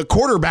the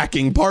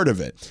quarterbacking part of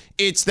it.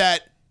 It's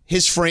that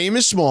his frame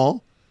is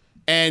small,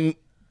 and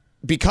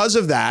because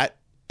of that,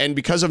 and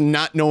because of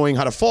not knowing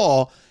how to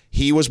fall,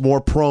 he was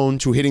more prone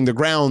to hitting the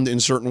ground in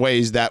certain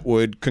ways that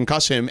would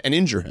concuss him and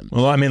injure him.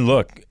 Well, I mean,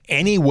 look,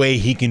 any way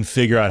he can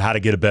figure out how to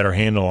get a better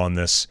handle on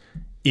this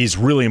is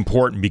really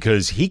important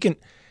because he can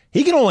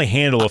only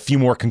handle a few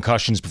more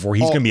concussions before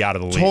he's going to be out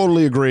of the league.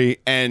 Totally agree.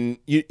 And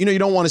you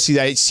don't want to see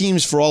that. It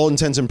seems, for all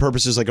intents and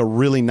purposes, like a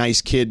really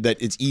nice kid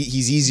that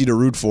he's easy to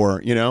root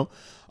for, you know?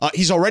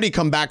 He's already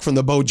come back from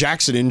the Bo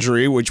Jackson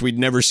injury, which we'd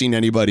never seen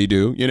anybody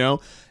do, you know?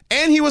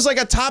 And he was like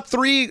a top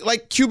 3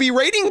 like QB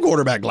rating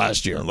quarterback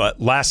last year.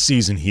 Last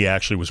season, he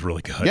actually was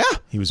really good. Yeah.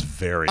 He was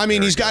very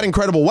he's got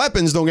incredible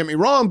weapons, don't get me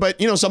wrong, but,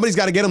 somebody's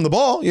got to get him the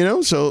ball,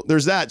 so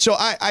there's that. So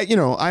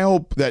I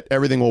hope that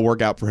everything will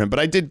work out for him, but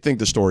I did think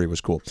the story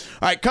was cool.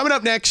 All right, coming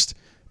up next,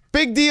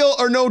 big deal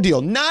or no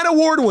deal. Not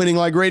award-winning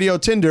like Radio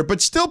Tinder, but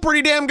still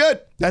pretty damn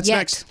good. That's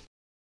next.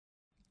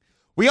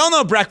 We all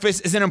know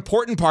breakfast is an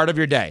important part of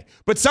your day,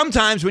 but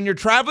sometimes when you're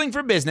traveling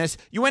for business,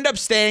 you end up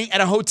staying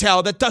at a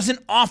hotel that doesn't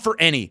offer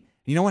any.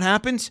 You know what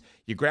happens?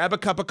 You grab a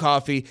cup of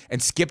coffee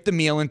and skip the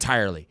meal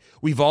entirely.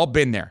 We've all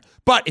been there.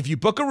 But if you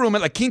book a room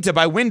at La Quinta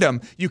by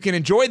Wyndham, you can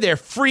enjoy their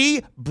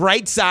free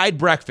Bright Side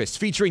breakfast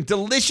featuring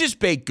delicious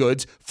baked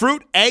goods,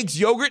 fruit, eggs,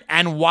 yogurt,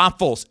 and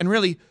waffles. And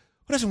really,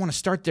 who doesn't want to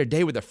start their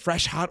day with a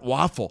fresh, hot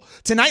waffle?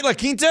 Tonight, La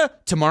Quinta,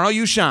 tomorrow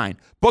you shine.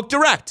 Book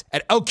direct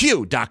at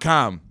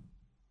lq.com.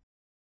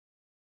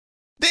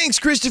 Thanks,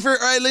 Christopher. All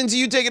right, Lindsay,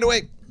 you take it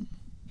away.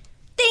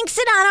 Thanks,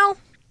 Sedano.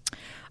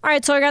 All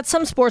right, so I got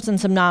some sports and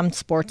some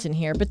non-sports in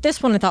here, but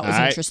this one I thought was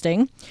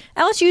interesting.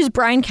 LSU's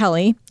Brian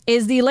Kelly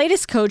is the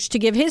latest coach to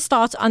give his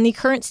thoughts on the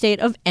current state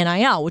of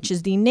NIL, which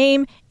is the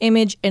name,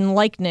 image, and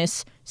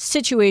likeness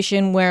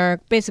situation where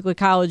basically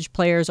college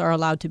players are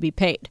allowed to be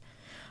paid.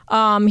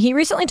 He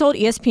recently told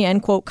ESPN,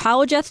 quote,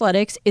 "College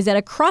athletics is at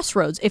a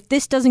crossroads if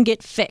this doesn't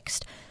get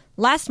fixed."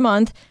 Last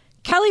month,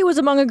 Kelly was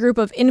among a group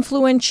of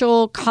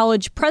influential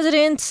college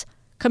presidents,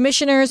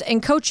 commissioners,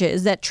 and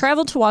coaches that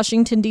traveled to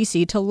Washington,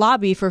 D.C. to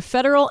lobby for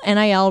federal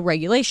NIL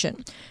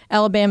regulation.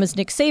 Alabama's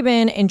Nick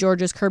Saban and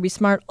Georgia's Kirby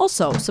Smart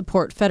also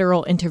support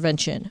federal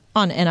intervention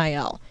on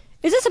NIL.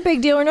 Is this a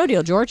big deal or no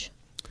deal, George?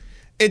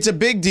 It's a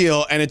big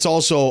deal, and it's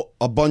also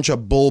a bunch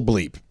of bull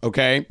bleep,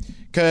 okay?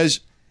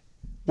 Because,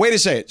 wait a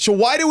second. So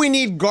why do we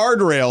need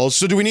guardrails?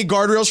 So do we need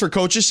guardrails for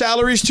coaches'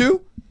 salaries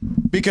too?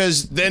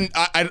 Because then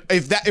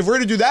if we're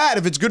going to do that,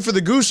 if it's good for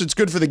the goose, it's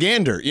good for the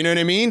gander. You know what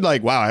I mean?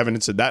 Like, wow, I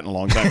haven't said that in a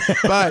long time.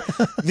 But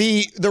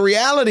the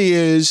reality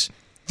is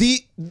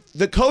the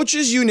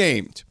coaches you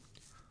named,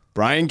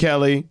 Brian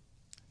Kelly,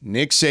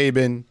 Nick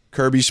Saban,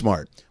 Kirby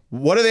Smart,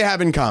 what do they have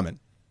in common?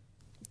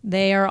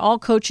 They are all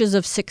coaches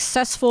of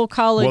successful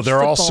college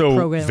football programs.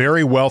 Well, they're also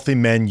very wealthy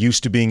men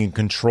used to being in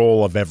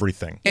control of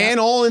everything. And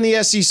all in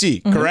the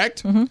SEC,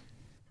 correct? Mm-hmm.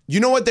 You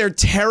know what they're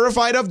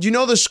terrified of? Do you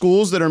know the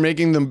schools that are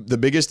making the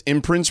biggest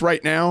imprints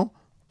right now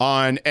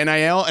on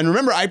NIL? And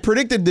remember, I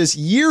predicted this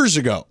years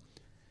ago.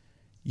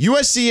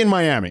 USC and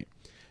Miami.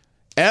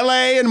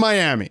 LA and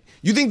Miami.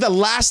 You think the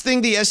last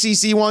thing the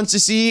SEC wants to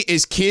see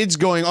is kids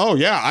going, oh,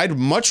 yeah, I'd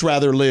much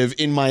rather live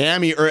in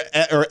Miami or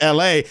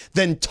LA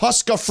than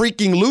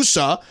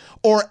Tuscaloosa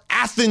or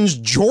Athens,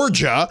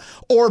 Georgia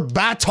or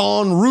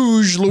Baton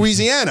Rouge,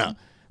 Louisiana.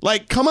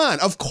 Like, come on.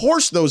 Of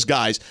course those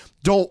guys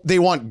they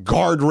want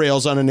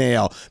guardrails on an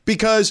NIL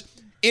because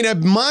in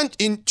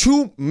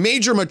 2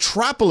 major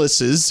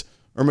metropolises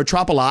or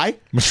metropoli,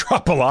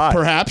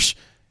 perhaps,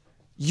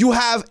 you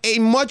have a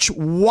much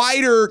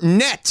wider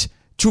net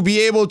to be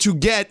able to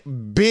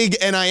get big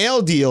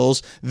NIL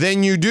deals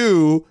than you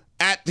do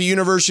at the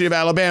University of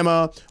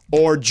Alabama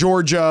or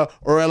Georgia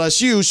or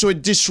LSU. So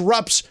it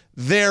disrupts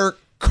their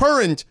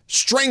current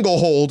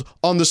stranglehold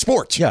on the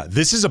sport. Yeah,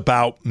 this is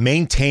about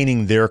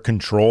maintaining their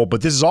control,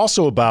 but this is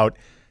also about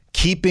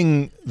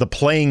keeping the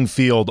playing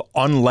field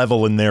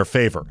unlevel in their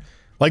favor.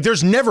 Like,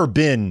 there's never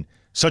been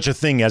such a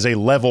thing as a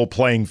level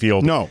playing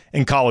field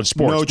in college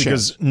sports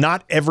because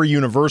not every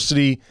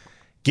university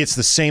gets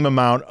the same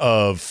amount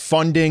of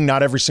funding.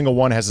 Not every single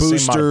one has the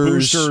same amount of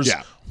boosters,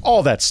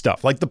 all that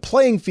stuff. Like, the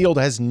playing field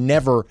has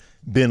never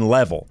been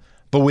level.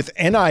 But with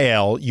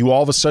NIL, you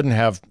all of a sudden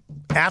have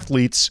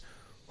athletes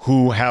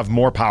who have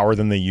more power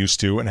than they used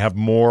to and have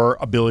more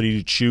ability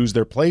to choose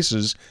their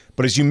places.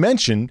 But as you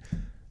mentioned,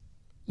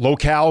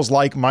 locales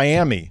like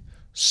Miami,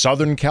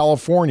 Southern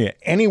California,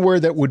 anywhere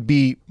that would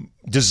be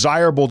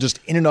desirable just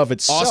in and of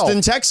itself.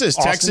 Austin, Texas.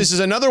 Texas is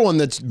another one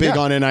that's big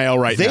on NIL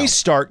right now. They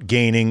start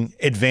gaining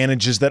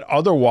advantages that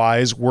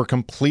otherwise were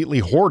completely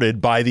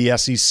hoarded by the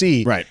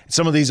SEC. Right.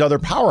 Some of these other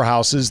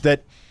powerhouses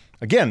that,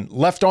 again,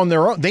 left on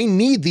their own, they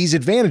need these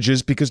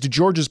advantages because, to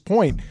George's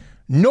point,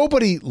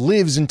 nobody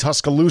lives in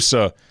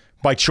Tuscaloosa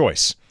by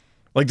choice.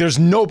 Like there's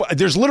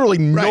literally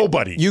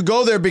nobody. You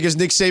go there because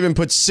Nick Saban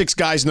puts 6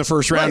 guys in the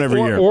first round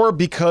every year. Or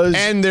because...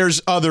 And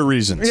there's other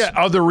reasons. Yeah,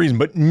 other reasons.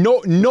 But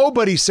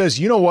nobody says,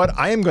 you know what,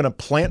 I am going to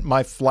plant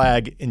my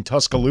flag in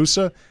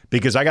Tuscaloosa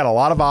because I got a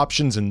lot of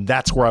options and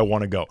that's where I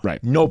want to go.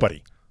 Right.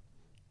 Nobody.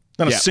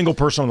 Not a single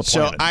person on the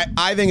planet. So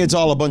I think it's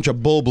all a bunch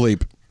of bull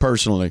bleep,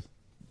 personally.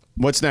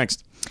 What's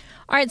next?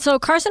 All right, so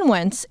Carson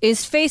Wentz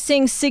is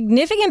facing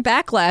significant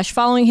backlash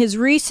following his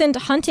recent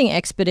hunting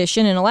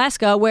expedition in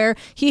Alaska where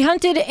he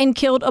hunted and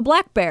killed a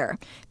black bear.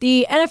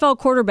 The NFL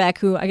quarterback,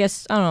 who I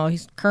guess, I don't know,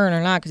 he's current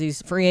or not because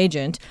he's a free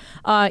agent,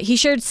 he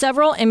shared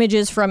several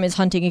images from his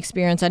hunting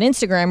experience on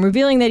Instagram,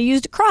 revealing that he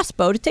used a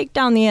crossbow to take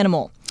down the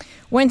animal.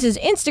 Wentz's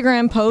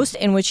Instagram post,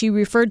 in which he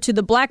referred to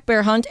the black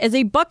bear hunt as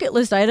a bucket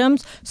list item,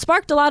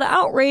 sparked a lot of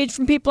outrage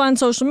from people on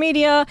social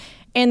media,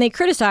 and they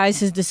criticized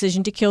his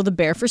decision to kill the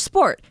bear for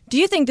sport. Do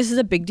you think this is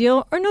a big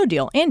deal or no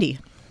deal? Andy?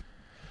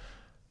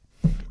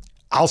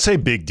 I'll say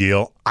big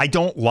deal. I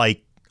don't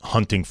like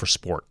hunting for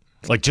sport.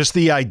 Like just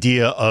the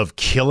idea of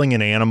killing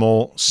an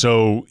animal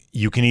so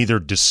you can either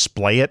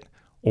display it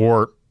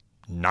or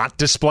not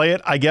display it,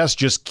 I guess,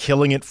 just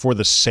killing it for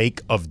the sake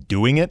of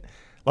doing it.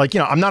 Like,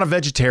 I'm not a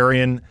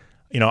vegetarian.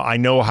 I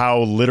know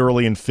how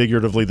literally and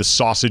figuratively the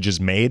sausage is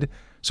made.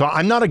 So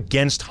I'm not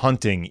against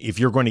hunting if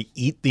you're going to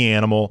eat the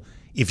animal,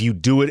 if you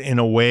do it in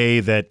a way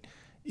that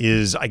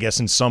is, I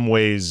guess, in some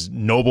ways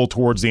noble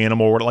towards the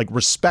animal or like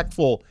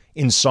respectful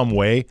in some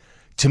way.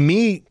 To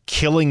me,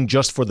 killing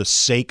just for the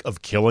sake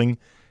of killing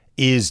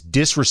is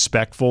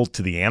disrespectful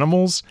to the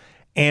animals.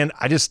 And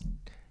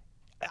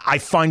I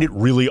find it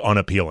really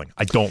unappealing.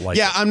 I don't like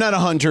it. Yeah, I'm not a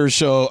hunter,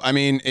 so I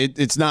mean,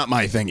 it's not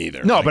my thing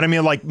either. No, but I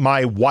mean, like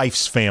my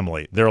wife's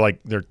family,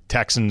 they're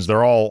Texans.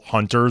 They're all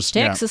hunters.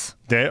 Texas.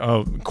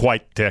 Yeah.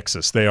 Quite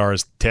Texas. They are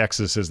as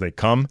Texas as they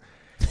come.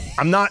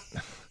 I'm not.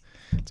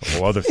 It's a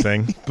whole other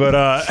thing, but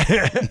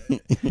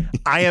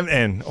I am,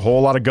 and a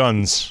whole lot of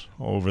guns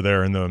over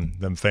there in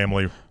them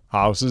family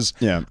houses.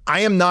 Yeah,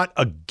 I am not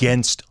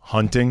against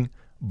hunting,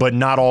 but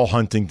not all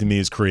hunting to me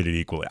is created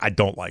equally. I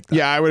don't like that.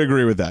 Yeah, I would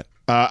agree with that.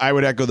 I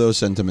would echo those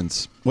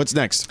sentiments. What's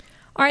next?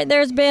 All right,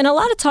 there's been a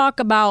lot of talk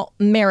about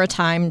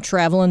maritime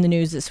travel in the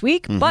news this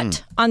week,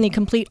 but on the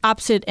complete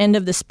opposite end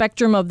of the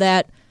spectrum of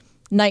that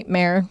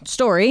nightmare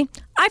story,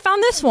 I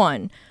found this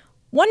one.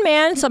 One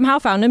man somehow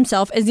found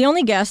himself as the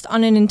only guest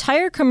on an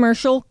entire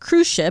commercial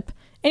cruise ship,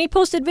 and he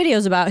posted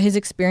videos about his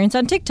experience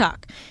on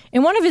TikTok.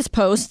 In one of his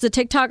posts, the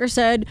TikToker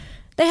said,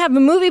 "They have a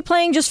movie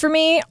playing just for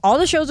me. All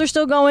the shows are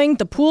still going.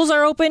 The pools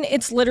are open.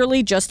 It's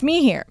literally just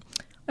me here."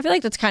 I feel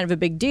like that's kind of a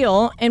big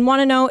deal and want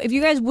to know if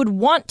you guys would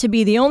want to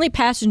be the only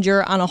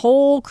passenger on a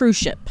whole cruise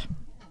ship.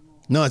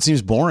 No, it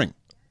seems boring.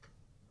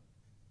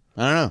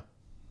 I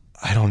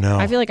don't know.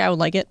 I feel like I would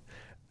like it.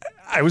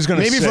 I was going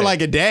to say. Maybe for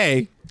like a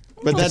day,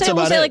 but that's we'll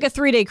about say it. like a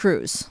 3-day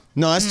cruise.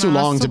 No, that's too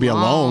long to be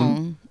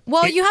alone.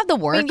 Well, you have the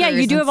workers. Yeah,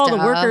 you do have all the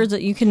stuff. workers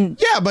that you can.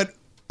 Yeah, but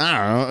I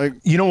don't know. Like,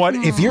 you know what?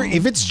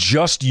 If it's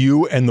just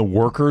you and the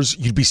workers,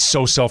 you'd be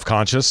so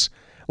self-conscious.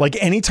 Like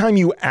anytime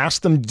you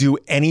ask them to do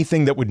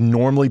anything that would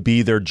normally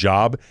be their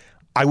job,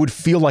 I would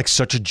feel like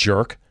such a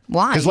jerk.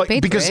 Why? You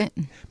paid because for it.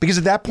 Because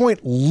at that point,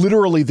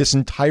 literally this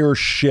entire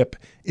ship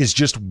is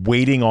just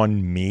waiting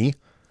on me.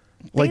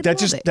 Like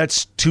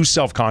that's too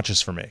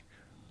self-conscious for me.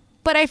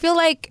 But I feel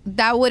like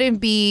that wouldn't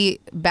be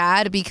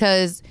bad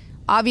because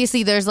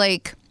obviously there's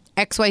like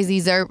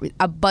XYZ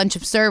a bunch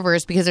of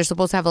servers because they're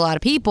supposed to have a lot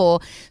of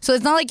people. So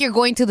it's not like you're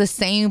going to the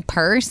same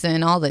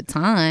person all the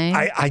time.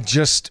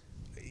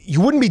 You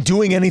wouldn't be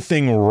doing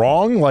anything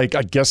wrong. Like,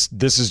 I guess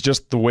this is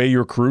just the way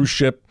your cruise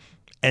ship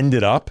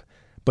ended up.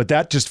 But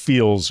that just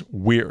feels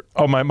weird.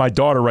 Oh, my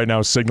daughter right now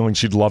is signaling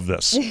she'd love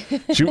this.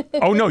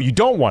 Oh, no, you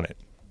don't want it.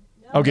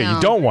 Okay, No.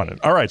 You don't want it.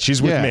 All right,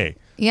 she's with me.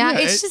 Yeah,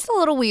 it's just a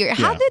little weird.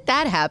 How did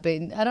that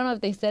happen? I don't know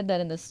if they said that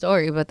in the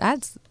story, but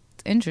that's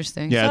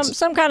interesting. yeah,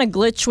 Some kind of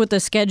glitch with the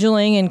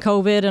scheduling and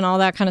COVID and all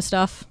that kind of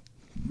stuff.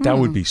 That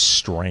would be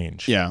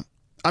strange. yeah.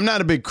 I'm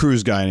not a big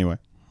cruise guy anyway.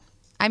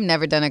 I've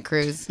never done a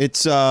cruise.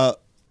 It's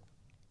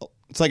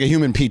like a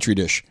human petri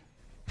dish.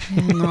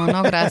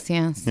 No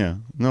gracias. Yeah,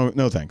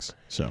 no thanks.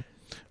 So,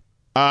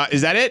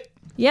 is that it?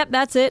 Yep,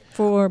 that's it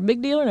for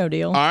Big Deal or No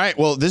Deal. All right.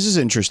 Well, this is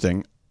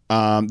interesting.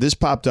 This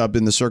popped up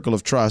in the Circle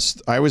of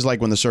Trust. I always like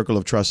when the Circle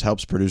of Trust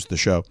helps produce the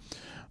show.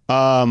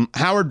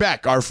 Howard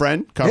Beck, our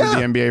friend, covered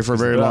the NBA for a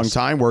very long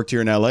time, worked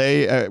here in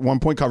LA at one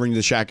point covering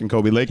the Shaq and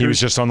Kobe Lakers. He was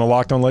just on the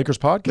Locked On Lakers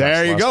podcast.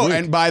 There you go. week.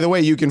 And by the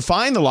way, you can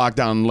find the Locked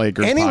On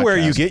Lakers Anywhere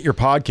podcast. you get your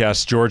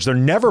podcasts, George, they're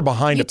never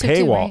behind a YouTube too,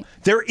 paywall. right?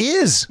 There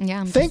is.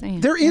 Yeah, I'm just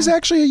saying. There is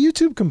actually a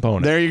YouTube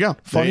component. There you go.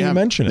 Funny There you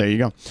mention it. There you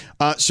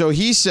go. So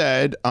he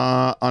said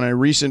on a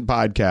recent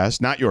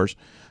podcast, not yours,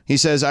 he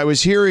says, I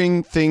was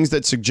hearing things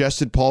that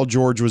suggested Paul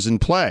George was in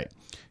play.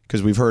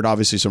 because we've heard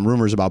obviously some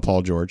rumors about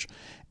Paul George,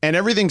 and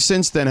everything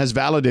since then has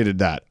validated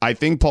that. I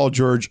think Paul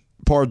George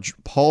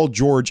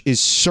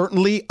is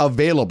certainly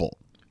available.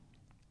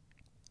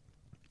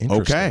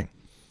 Interesting.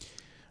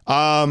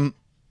 Okay.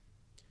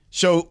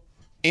 So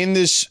in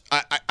this,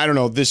 I don't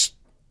know, this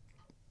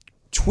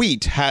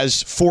tweet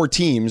has 4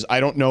 teams.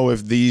 I don't know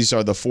if these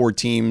are the 4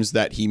 teams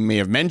that he may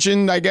have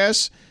mentioned, I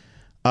guess.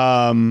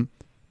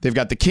 They've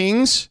got the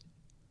Kings,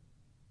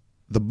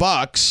 the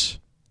Bucks.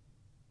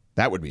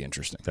 That would be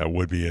interesting. That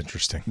would be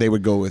interesting. They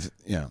would go with,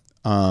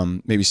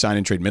 maybe sign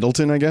and trade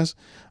Middleton, I guess.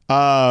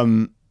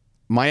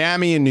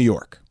 Miami and New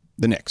York,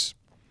 the Knicks.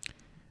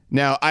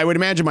 Now, I would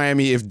imagine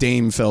Miami if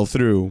Dame fell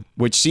through,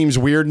 which seems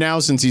weird now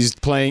since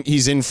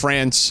he's in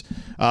France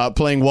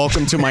playing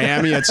Welcome to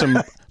Miami at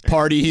some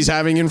party he's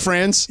having in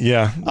France.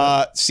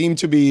 Yeah. Seem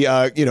to be,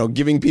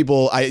 giving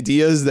people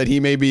ideas that he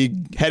may be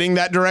heading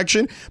that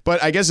direction.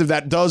 But I guess if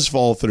that does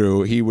fall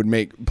through,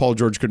 Paul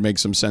George could make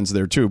some sense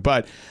there too.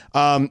 But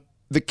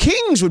the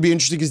Kings would be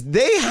interesting because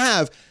they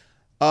have,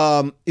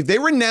 if they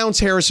renounce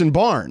Harrison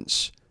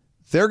Barnes,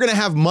 they're going to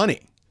have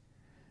money.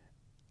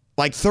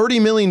 Like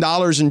 $30 million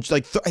and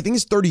I think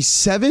it's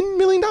 $37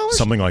 million?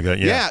 Something like that,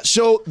 yeah. Yeah,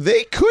 so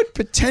they could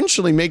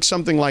potentially make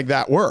something like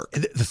that work.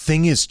 The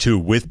thing is, too,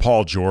 with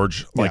Paul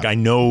George, I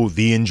know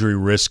the injury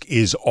risk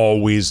is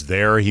always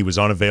there. He was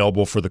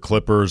unavailable for the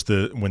Clippers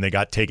when they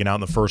got taken out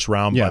in the first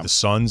round by the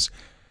Suns.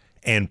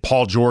 And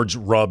Paul George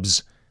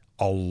rubs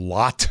a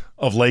lot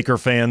of Laker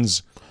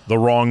fans the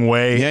wrong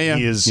way. Yeah.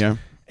 He is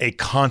a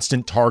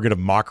constant target of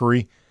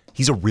mockery.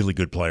 He's a really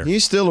good player.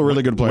 He's still a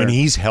really good player. When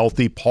he's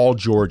healthy, Paul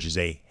George is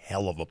a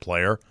hell of a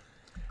player.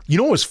 You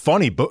know what was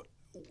funny? But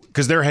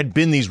because there had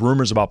been these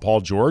rumors about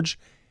Paul George,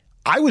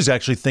 I was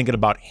actually thinking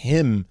about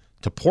him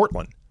to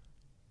Portland.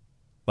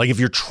 Like if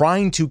you're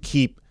trying to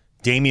keep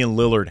Damian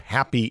Lillard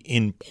happy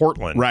in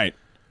Portland. Right.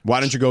 Why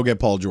don't you go get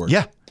Paul George?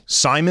 Yeah.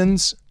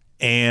 Simons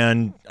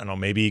and, I don't know,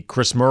 maybe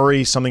Chris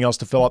Murray, something else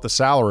to fill out the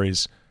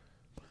salaries.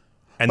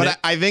 But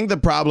I think the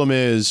problem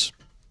is,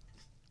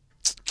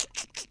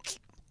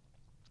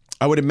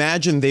 I would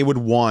imagine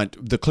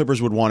the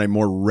Clippers would want a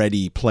more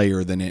ready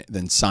player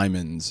than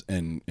Simons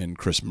and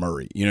Chris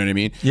Murray. You know what I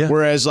mean? Yeah.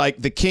 Whereas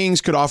like the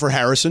Kings could offer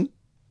Harrison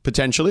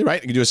potentially,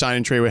 right? You could do a sign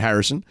and trade with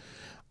Harrison.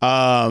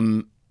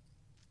 The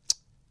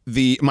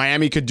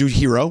Miami could do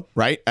Hero,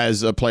 right?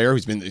 As a player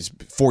he's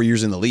 4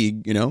 years in the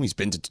league. You know, he's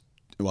been to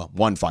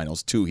one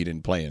finals, 2 he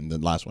didn't play in the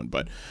last one.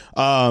 But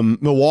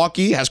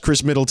Milwaukee has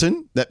Chris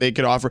Middleton that they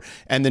could offer,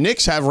 and the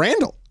Knicks have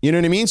Randall. You know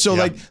what I mean? So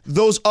like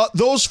those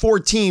 4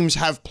 teams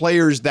have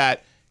players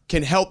that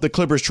can help the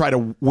Clippers try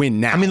to win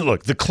now. I mean,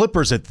 look, the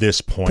Clippers at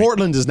this point.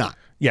 Portland does not.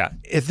 Yeah,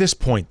 at this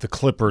point, the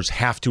Clippers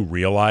have to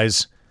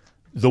realize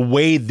the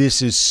way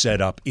this is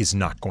set up is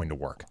not going to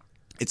work.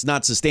 It's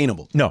not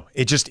sustainable. No,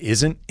 it just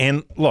isn't.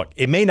 And look,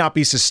 it may not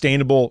be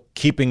sustainable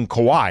keeping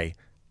Kawhi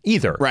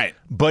either. Right.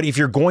 But if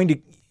you're going to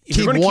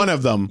keep one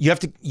of them,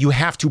 you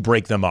have to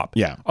break them up.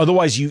 Yeah.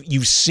 Otherwise,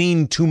 you've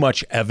seen too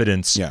much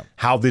evidence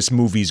how this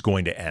movie's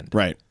going to end.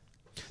 Right.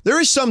 There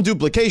is some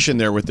duplication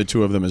there with the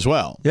 2 of them as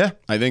well. Yeah.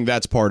 I think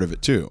that's part of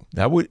it too.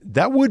 That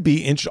would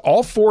be interesting.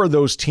 All 4 of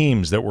those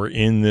teams that were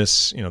in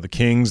this, the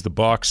Kings, the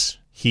Bucks,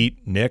 Heat,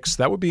 Knicks,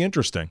 that would be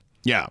interesting.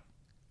 Yeah.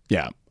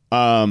 Yeah.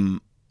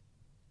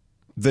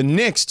 The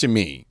Knicks to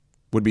me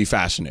would be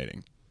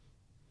fascinating.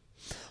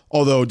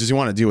 Although, does he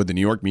want to deal with the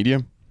New York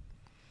media?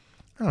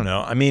 I don't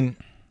know. I mean,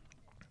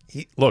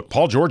 look,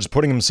 Paul George is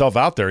putting himself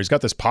out there. He's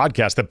got this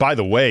podcast that, by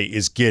the way,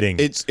 is getting...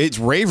 It's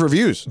rave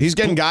reviews. He's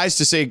getting guys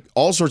to say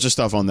all sorts of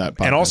stuff on that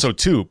podcast. And also,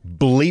 too,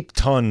 bleep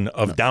ton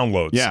of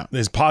downloads. Yeah.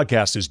 His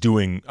podcast is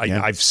doing...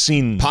 I've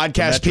seen...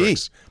 Podcast P.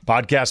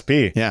 Podcast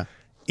P. Yeah.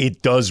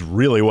 It does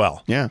really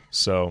well. Yeah.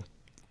 So...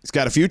 He's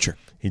got a future.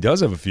 He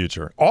does have a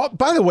future.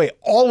 By the way,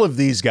 all of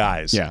these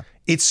guys... Yeah.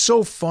 It's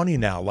so funny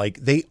now. Like,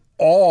 they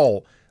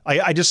all...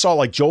 I just saw,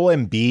 like, Joel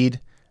Embiid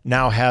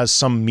now has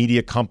some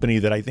media company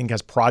that I think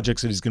has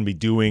projects that he's going to be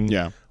doing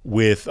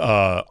with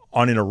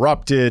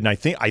Uninterrupted, and I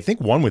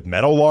think one with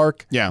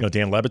Meadowlark,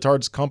 Dan Le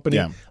Batard's company.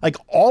 Yeah. Like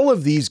all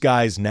of these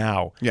guys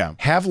now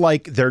have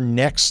like their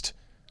next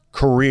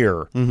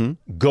career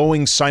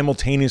going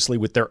simultaneously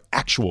with their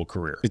actual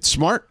career. It's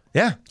smart.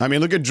 Yeah. I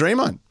mean, look at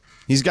Draymond.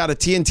 He's got a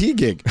TNT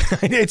gig.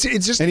 it's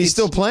just, and he's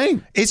still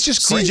playing. It's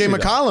just crazy. CJ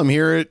McCollum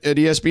here at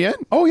ESPN.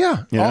 Oh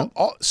yeah.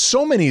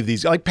 So many of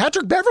these, like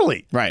Patrick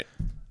Beverley. Right.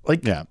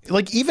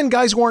 Like even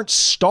guys who aren't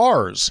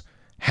stars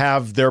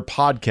have their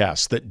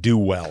podcasts that do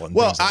well. And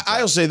well,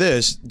 I'll say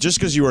this: just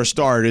because you are a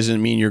star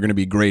doesn't mean you're going to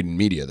be great in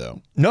media,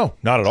 though. No,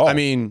 not at all. I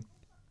mean,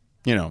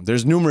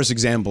 there's numerous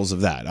examples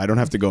of that. I don't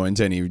have to go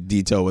into any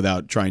detail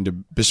without trying to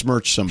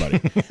besmirch somebody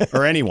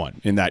or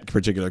anyone in that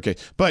particular case.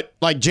 But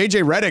like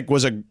JJ Redick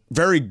was a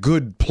very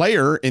good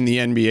player in the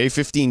NBA,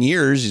 15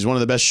 years. He's one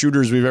of the best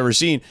shooters we've ever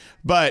seen.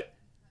 But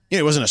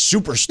it wasn't a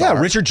superstar.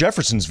 Yeah, Richard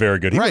Jefferson's very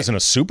good. He wasn't a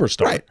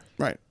superstar.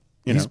 Right.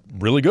 He's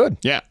really good.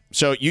 Yeah.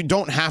 So you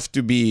don't have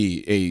to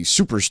be a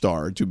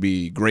superstar to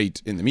be great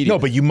in the media. No,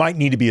 but you might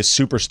need to be a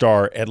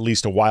superstar at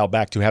least a while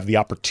back to have the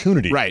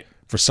opportunity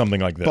for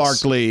something like this.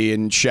 Barkley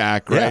and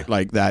Shaq, right? Yeah.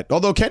 Like that.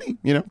 Although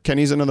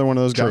Kenny's another one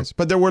of those guys.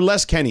 But there were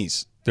less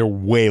Kennys. There were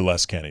way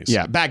less Kennys.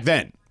 Yeah, back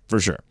then, for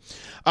sure.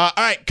 All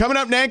right, coming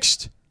up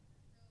next,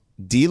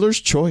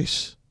 Dealer's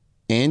Choice,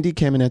 Andy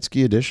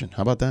Kamenetsky edition.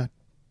 How about that?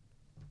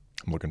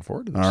 I'm looking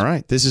forward to this. All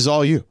right, this is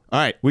all you. All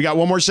right, we got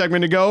one more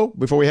segment to go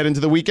before we head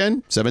into the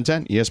weekend.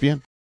 7:10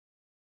 ESPN.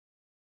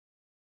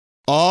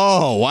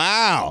 Oh,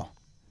 wow.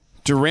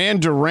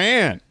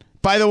 Duran.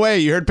 By the way,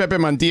 you heard Pepe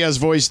Mantilla's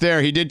voice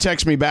there. He did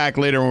text me back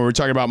later when we were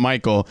talking about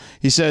Michael.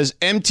 He says,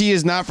 MT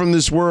is not from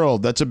this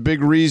world. That's a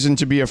big reason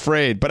to be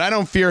afraid. But I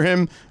don't fear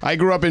him. I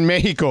grew up in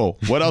Mexico.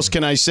 What else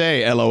can I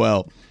say?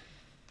 LOL.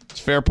 It's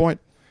a fair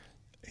point.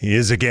 He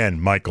is, again,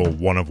 Michael,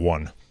 one of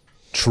one.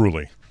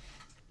 Truly.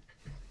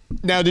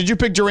 Now, did you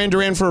pick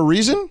Duran for a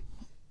reason?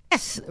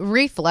 Yes,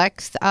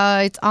 Reflex.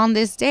 It's on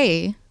this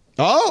day.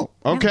 Oh,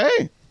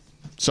 okay.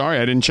 Sorry,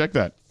 I didn't check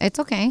that. It's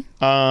okay.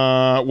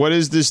 What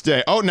is this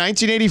day? Oh,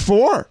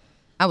 1984.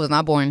 I was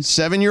not born.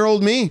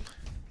 7-year-old me.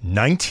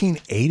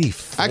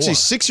 1984. Actually,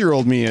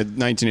 6-year-old me at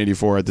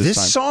 1984 at this time.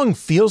 This song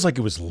feels like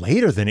it was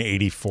later than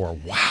 84.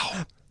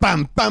 Wow.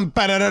 Bum bum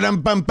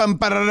ba-da-da-dum, bum bum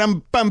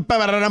ba-da-da-dum, bum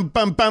ba-da-da-dum,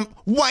 bum bum.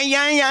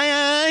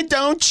 Why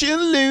don't you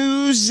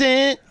lose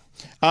it?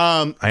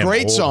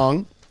 Great old.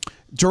 song.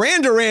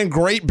 Duran,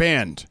 great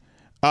band.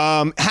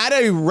 Had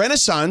a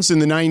renaissance in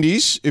the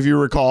 90s, if you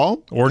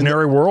recall.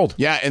 Ordinary World.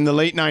 Yeah, in the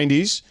late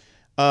 90s.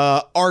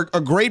 Are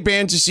a great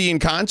band to see in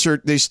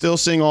concert. They still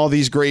sing all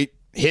these great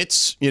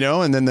hits,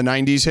 and then the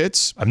 90s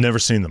hits. I've never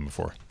seen them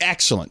before.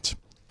 Excellent.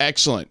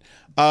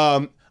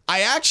 I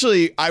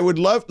would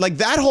love, like,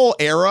 that whole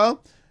era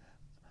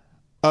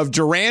of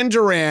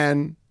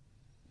Duran,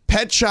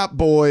 Pet Shop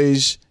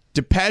Boys,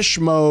 Depeche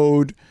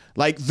Mode,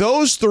 like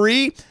those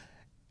three,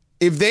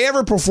 if they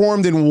ever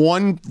performed in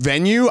one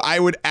venue, I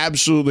would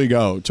absolutely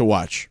go to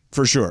watch,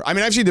 for sure. I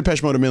mean, I've seen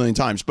Depeche Mode a million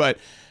times, but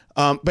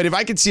if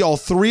I could see all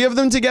three of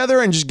them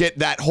together and just get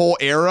that whole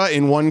era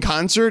in one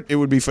concert, it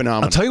would be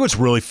phenomenal. I'll tell you what's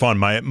really fun.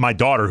 My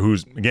daughter,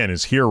 who's, again,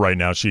 is here right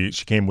now, she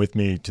came with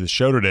me to the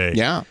show today.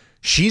 Yeah.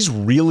 She's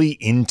really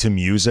into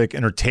music,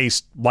 and her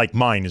taste, like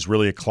mine, is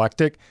really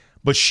eclectic.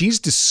 But she's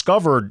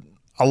discovered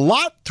a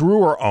lot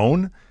through her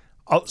own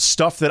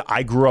stuff that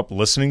I grew up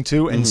listening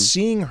to, and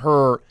seeing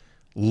her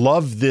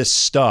love this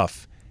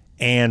stuff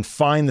and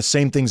find the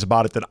same things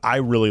about it that I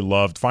really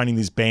loved, finding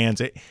these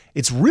bands.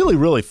 It's really,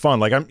 really fun.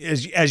 Like,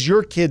 as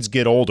your kids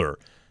get older,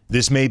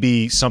 this may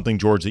be something,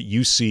 George, that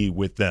you see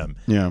with them.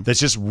 Yeah.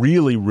 That's just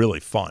really, really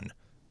fun.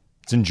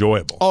 It's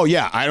enjoyable. Oh,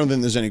 yeah. I don't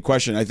think there's any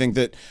question. I think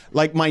that,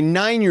 like, my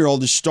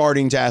 9-year-old is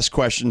starting to ask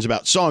questions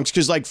about songs.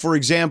 Because, like, for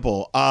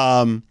example,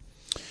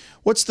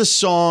 what's the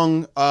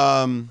song,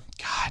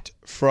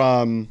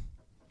 from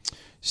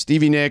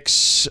Stevie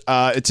Nicks?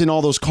 It's in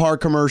all those car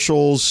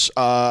commercials.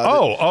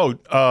 Want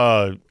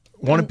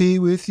to be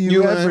with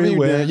you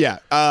everywhere.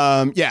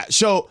 Yeah.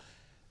 So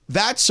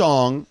that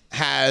song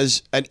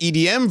has an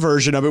EDM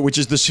version of it, which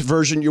is this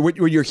version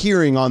you're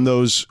hearing on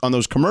those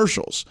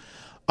commercials.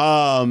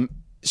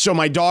 So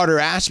my daughter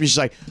asked me, she's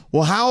like,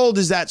 well, how old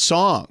is that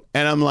song?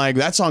 And I'm like,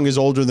 that song is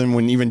older than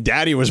when even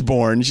Daddy was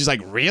born. She's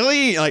like,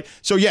 really? Like,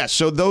 so yes,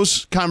 so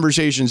those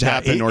conversations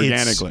happen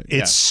organically.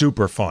 It's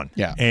super fun.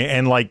 Yeah.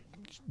 And like,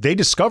 they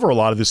discover a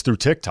lot of this through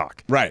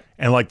TikTok. Right.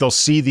 And like, they'll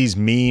see these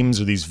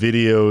memes or these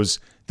videos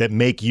that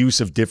make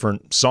use of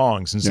different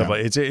songs and stuff.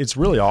 Yeah. Like, it's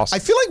really awesome. I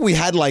feel like we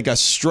had like a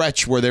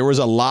stretch where there was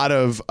a lot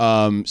of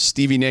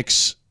Stevie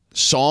Nicks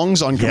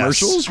songs on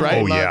commercials, right?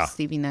 Oh, I love yeah.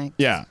 Stevie Nicks.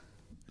 Yeah.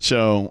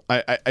 So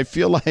I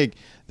feel like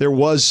there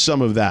was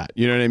some of that.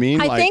 You know what I mean?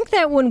 I think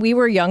that when we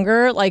were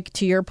younger, like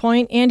to your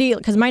point, Andy,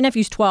 because my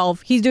nephew's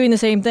 12, he's doing the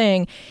same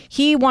thing.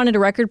 He wanted a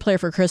record player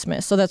for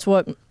Christmas. So that's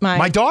what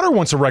My daughter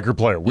wants a record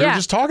player. We were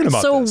just talking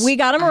about so this. So we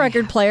got him a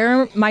record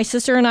player. My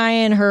sister and I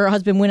and her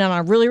husband went on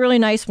a really, really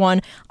nice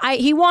one.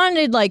 He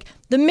wanted like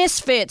the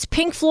Misfits,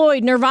 Pink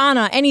Floyd,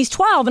 Nirvana, and he's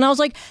 12. And I was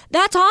like,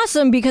 that's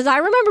awesome, because I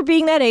remember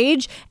being that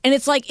age, and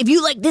it's like, if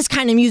you like this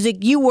kind of music,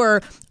 you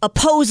were a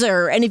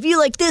poser. And if you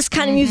like this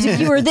kind of music,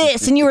 you were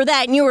this, and you were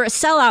that, and you were a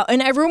sellout.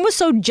 And everyone was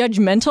so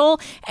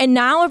judgmental. And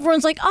now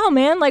everyone's like, oh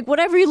man, like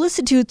whatever you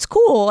listen to, it's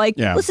cool. Like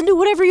listen to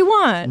whatever you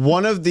want.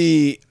 One of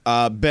the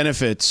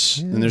benefits,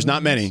 and there's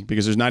not many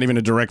because there's not even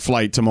a direct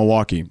flight to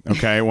Milwaukee,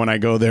 okay, when I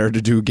go there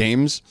to do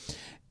games,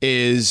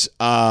 is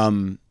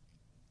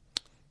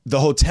the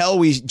hotel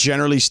we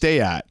generally stay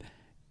at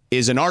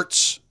is an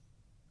arts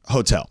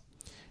hotel.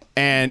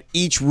 And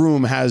each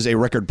room has a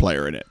record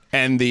player in it.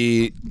 And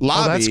the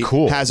lobby that's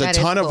cool. has a That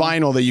ton is of cool.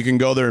 vinyl that you can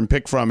go there and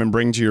pick from and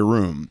bring to your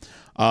room.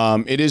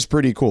 It is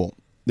pretty cool.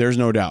 There's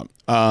no doubt.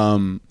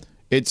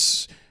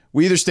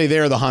 We either stay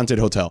there or the haunted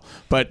hotel.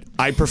 But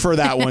I prefer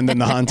that one than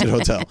the haunted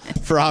hotel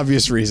for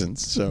obvious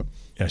reasons. So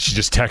Yeah, she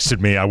just texted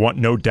me. I want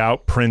No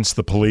Doubt, Prince,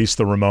 The Police,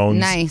 The Ramones.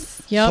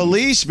 Nice. Yep.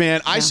 Police,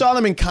 man. I saw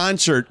them in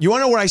concert. You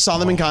want to know where I saw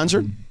them in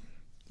concert?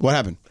 What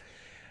happened?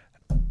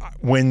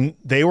 When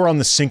they were on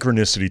the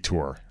Synchronicity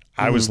tour,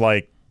 I was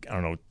like, I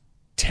don't know,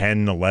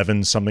 10,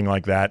 11, something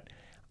like that.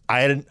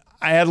 I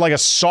had like a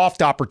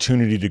soft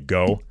opportunity to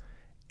go,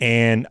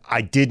 and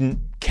I didn't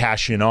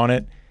cash in on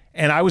it.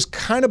 And I was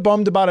kind of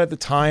bummed about it at the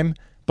time,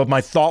 but my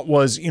thought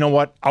was, you know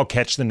what? I'll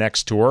catch the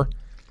next tour.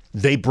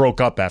 They broke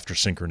up after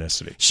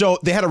Synchronicity. So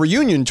they had a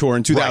reunion tour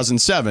in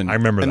 2007. Right. I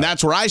remember and that.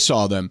 that's where I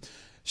saw them.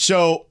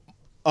 So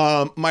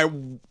my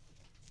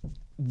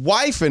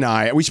wife and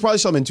I, we probably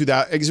saw them in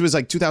 2000, because it was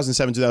like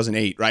 2007,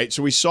 2008, right?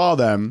 So we saw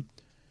them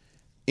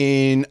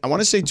in, I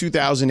want to say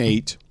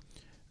 2008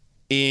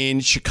 in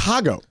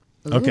Chicago.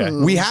 Okay.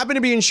 We happened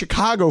to be in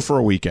Chicago for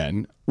a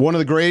weekend, one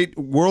of the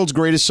world's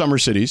greatest summer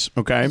cities,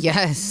 okay?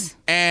 Yes.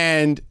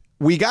 And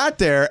we got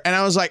there, and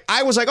I was like,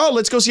 oh,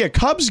 let's go see a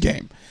Cubs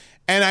game.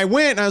 And I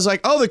went, and I was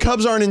like, oh, the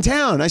Cubs aren't in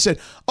town. I said,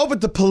 oh,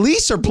 but the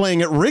Police are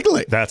playing at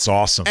Wrigley. That's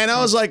awesome. And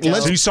I was like,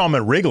 So you saw them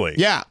at Wrigley?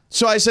 Yeah.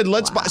 So I said,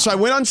 let's buy. So I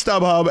went on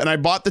StubHub, and I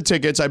bought the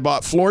tickets. I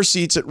bought floor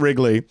seats at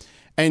Wrigley.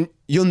 And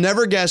you'll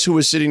never guess who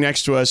was sitting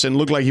next to us and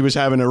looked like he was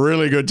having a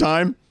really good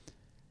time.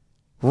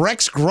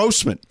 Rex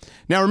Grossman.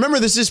 Now, remember,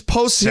 this is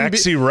post...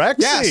 Sexy Rexy.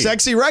 Yeah,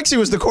 Sexy Rexy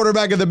was the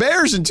quarterback of the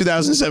Bears in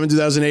 2007,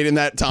 2008 in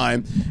that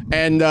time.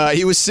 And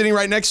he was sitting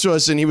right next to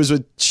us, and he was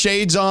with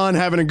shades on,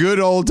 having a good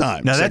old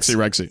time. Now Sexy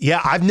Rexy.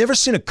 Yeah, I've never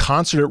seen a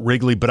concert at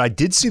Wrigley, but I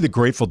did see the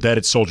Grateful Dead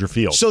at Soldier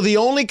Field. So the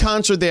only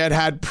concert they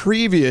had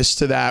previous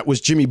to that was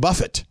Jimmy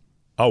Buffett.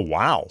 Oh,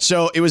 wow.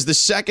 So it was the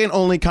second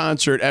only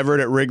concert ever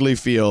at Wrigley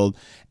Field.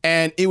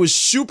 And it was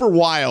super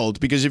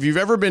wild because if you've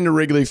ever been to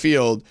Wrigley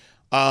Field...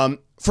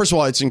 first of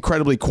all, it's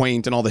incredibly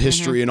quaint and all the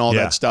history and all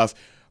that stuff.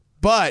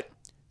 But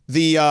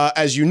the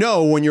as you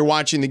know, when you're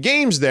watching the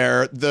games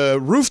there, the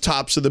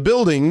rooftops of the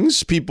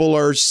buildings, people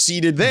are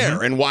seated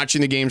there and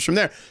watching the games from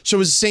there. So it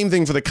was the same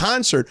thing for the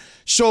concert.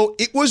 So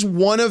it was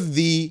one of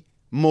the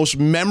most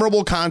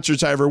memorable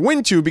concerts I ever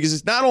went to because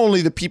it's not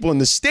only the people in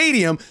the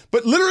stadium,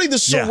 but literally the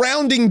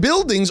surrounding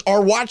buildings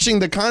are watching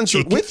the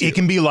concert with you. It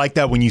can be like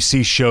that when you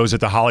see shows at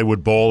the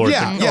Hollywood Bowl or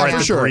at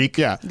the Greek.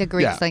 Yeah. The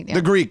Greek's like that.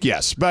 The Greek,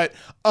 yes. But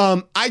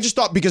I just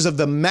thought because of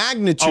the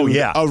magnitude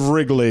of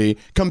Wrigley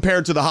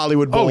compared to the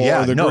Hollywood Bowl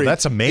or the Greek.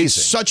 That's amazing.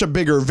 It's such a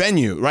bigger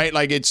venue, right?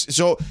 Like it's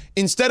so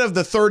instead of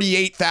the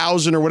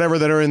 38,000 or whatever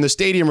that are in the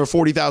stadium or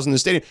 40,000 in the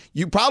stadium,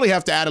 you probably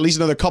have to add at least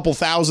another couple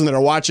thousand that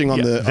are watching on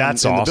in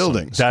the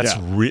buildings.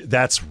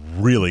 That's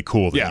really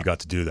cool that you got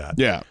to do that.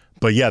 Yeah.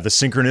 But yeah, the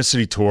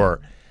Synchronicity tour,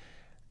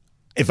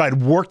 if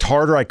I'd worked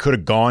harder, I could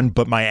have gone,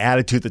 but my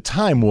attitude at the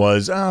time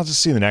was, I'll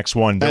just see the next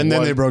one. And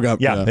then they broke up.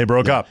 Yeah, they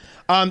broke up.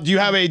 Do you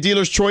have a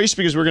dealer's choice?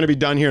 Because we're going to be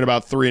done here in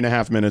about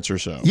 3.5 minutes or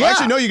so. Yeah. Well,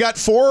 actually, no, you got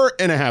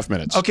 4.5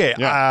 minutes. Okay.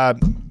 Yeah.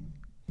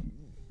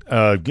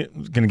 Going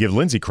to give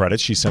Lindsay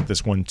credit. She sent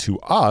this one to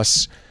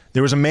us.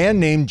 There was a man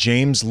named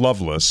James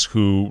Lovelace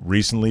who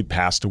recently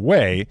passed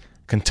away,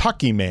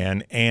 Kentucky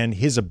man, and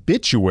his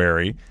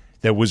obituary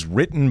that was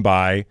written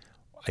by,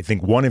 I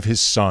think, one of his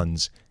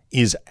sons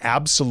is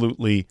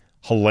absolutely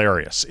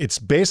hilarious. It's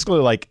basically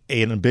like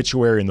an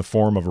obituary in the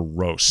form of a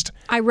roast.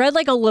 I read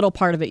like a little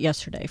part of it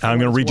yesterday. I'm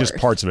going to read just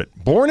parts of it.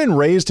 Born and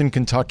raised in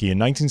Kentucky in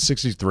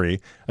 1963,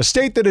 a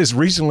state that is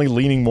recently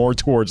leaning more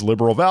towards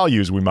liberal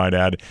values, we might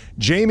add,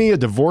 Jamie, a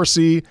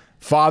divorcee,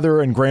 father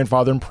and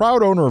grandfather and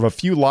proud owner of a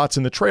few lots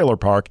in the trailer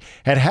park,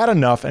 had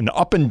enough and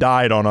up and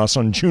died on us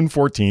on June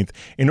 14th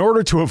in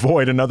order to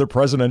avoid another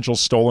presidential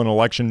stolen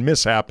election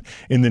mishap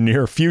in the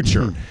near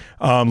future.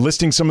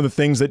 Listing some of the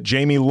things that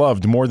Jamie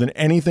loved more than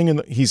anything.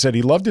 He said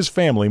he loved his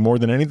family more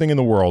than anything in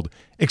the world,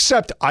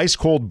 except ice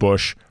cold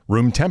bush,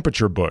 room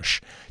temperature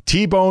bush,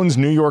 T-bones,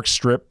 New York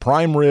strip,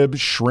 prime rib,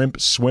 shrimp,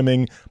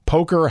 swimming,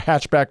 poker,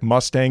 hatchback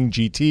Mustang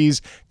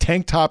GTs,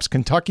 tank tops,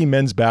 Kentucky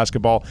men's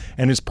basketball,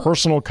 and his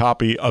personal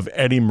copy of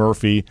Eddie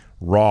Murphy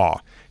Raw.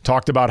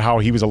 Talked about how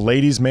he was a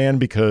ladies' man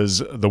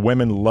because the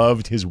women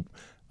loved his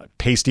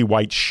pasty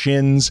white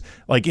shins.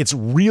 Like, it's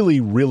really,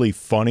 really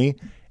funny.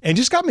 And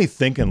just got me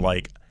thinking,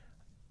 like,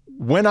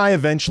 when I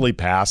eventually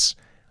pass,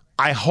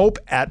 I hope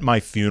at my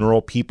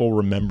funeral people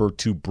remember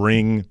to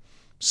bring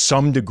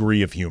some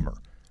degree of humor.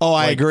 Oh,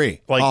 I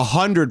agree. Like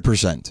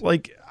 100%.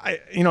 Like,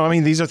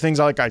 these are things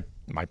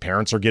my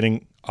parents are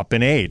getting up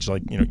in age.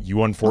 Like,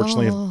 you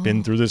unfortunately have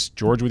been through this,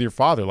 George, with your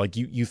father. Like,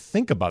 you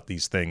think about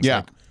these things. Yeah.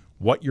 Like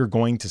what you're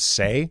going to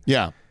say.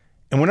 Yeah.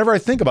 And whenever I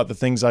think about the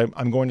things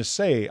I'm going to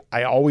say,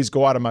 I always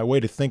go out of my way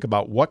to think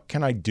about what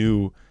can I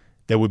do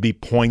that would be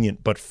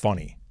poignant but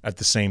funny at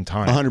the same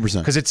time. 100%.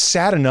 Because it's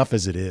sad enough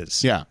as it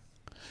is. Yeah.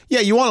 Yeah,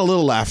 you want a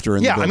little laughter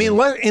in the building. I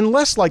mean,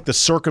 unless like the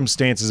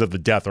circumstances of the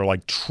death are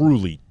like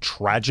truly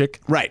tragic.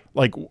 Right.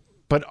 Like,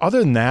 but other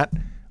than that,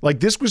 like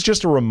this was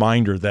just a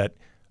reminder that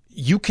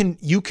you can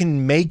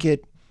make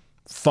it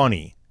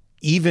funny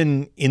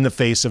even in the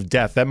face of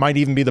death. That might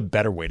even be the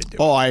better way to do it.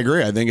 Oh, I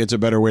agree. I think it's a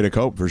better way to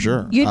cope for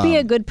sure. You'd be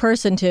a good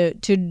person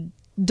to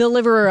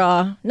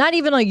deliver not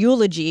even a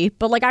eulogy,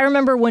 but like I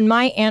remember when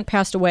my aunt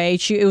passed away,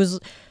 it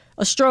was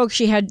a stroke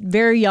she had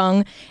very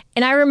young.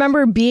 And I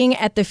remember being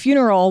at the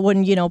funeral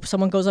when,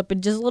 someone goes up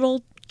and does a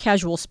little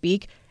casual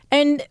speak.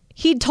 And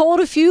he told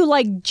a few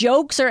like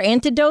jokes or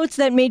anecdotes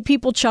that made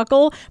people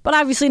chuckle, but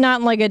obviously not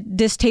in like a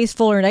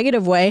distasteful or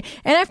negative way.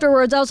 And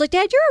afterwards I was like,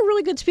 Dad, you're a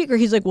really good speaker.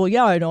 He's like, well,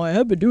 yeah, I know. I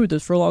have been doing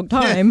this for a long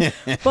time.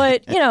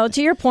 But,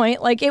 to your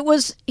point, like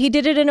he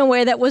did it in a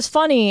way that was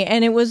funny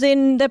and it was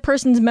in the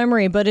person's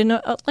memory, but in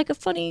a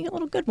funny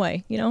little good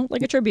way,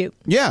 like a tribute.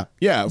 Yeah.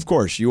 Yeah, of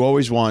course. You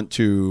always want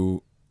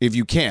to, if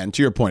you can,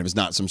 to your point, if it's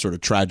not some sort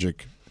of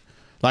tragic,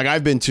 like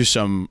I've been to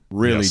some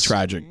really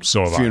tragic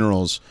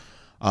funerals.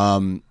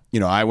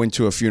 I went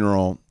to a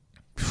funeral,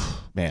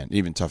 man,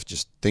 even tough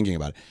just thinking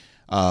about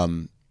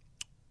it.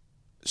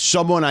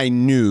 Someone I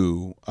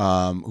knew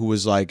who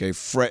was like a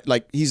friend,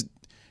 it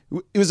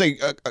was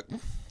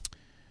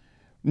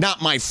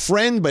not my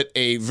friend, but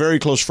a very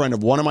close friend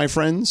of one of my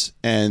friends,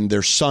 and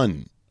their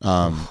son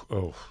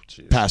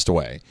passed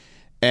away.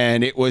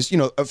 And it was,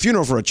 a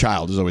funeral for a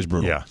child is always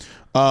brutal. Yeah.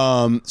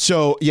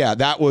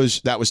 That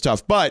was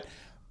tough. But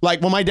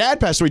like when my dad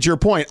passed away, to your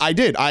point, I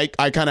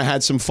kind of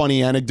had some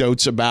funny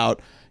anecdotes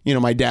about,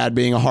 my dad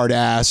being a hard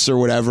ass or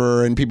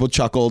whatever, and people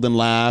chuckled and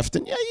laughed.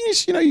 And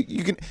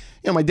you can,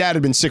 my dad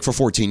had been sick for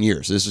 14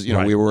 years. This is,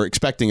 we were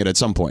expecting it at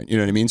some point. You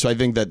know what I mean? So I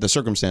think that the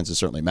circumstances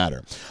certainly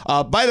matter.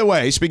 By the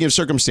way, speaking of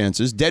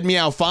circumstances, Dead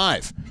Meow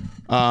 5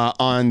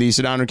 on the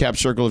Sit Down and Cap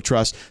Circle of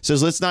Trust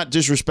says, let's not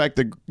disrespect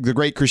the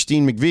great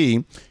Christine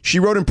McVie. She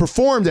wrote and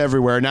performed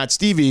Everywhere, not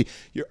Stevie.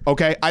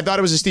 Okay, I thought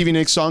it was a Stevie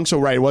Nicks song, so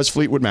right, it was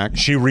Fleetwood Mac.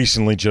 She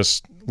recently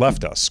just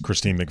left us,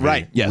 Christine McVie.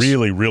 Right, yes.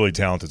 Really, really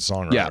talented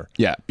songwriter.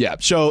 Yeah.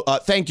 So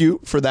thank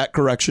you for that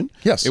correction.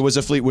 Yes. It was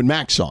a Fleetwood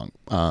Mac song,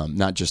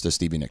 not just a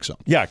Stevie Nicks song.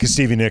 Yeah, because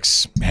Stevie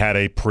Nicks had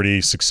a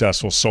pretty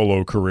successful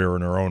solo career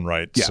in her own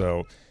right, so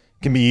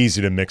it can be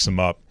easy to mix them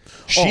up.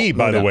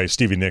 By the way,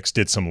 Stevie Nicks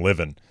did some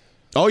living.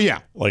 Oh yeah,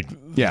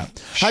 yeah.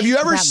 Have you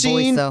ever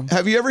seen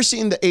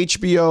the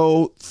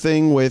HBO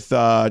thing with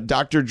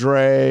Dr.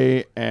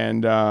 Dre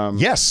and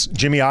yes,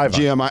 Jimmy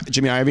Iovine?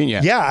 Jimmy Iovine,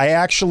 yeah. Yeah, I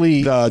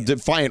actually the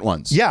Defiant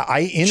Ones. Yeah,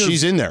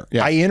 she's in there.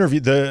 Yeah. I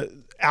interviewed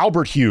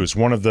Albert Hughes,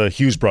 one of the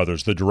Hughes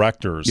brothers, the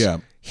directors. Yeah.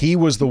 He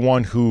was the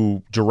one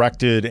who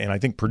directed and I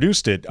think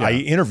produced it. Yeah. I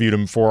interviewed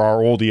him for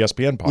our old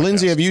ESPN podcast.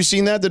 Lindsay, have you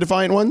seen that, The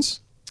Defiant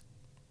Ones?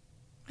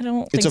 I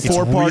don't It's a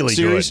 4-part really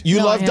series. Good.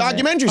 You love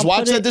documentaries.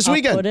 Watch that this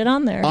weekend. Put it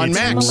on there. On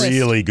Max.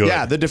 Really good.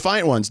 Yeah, The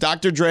Defiant Ones.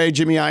 Dr. Dre,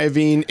 Jimmy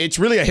Iovine. It's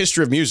really a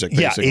history of music,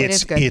 basically.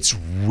 Yeah, it's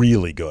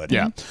really good.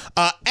 Yeah.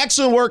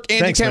 Excellent work,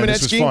 Andy Thanks, Kamenetsky. man.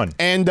 This was fun.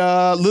 And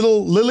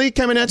little Lily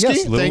Kamenetsky.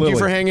 Yes, Thank you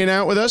for hanging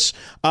out with us.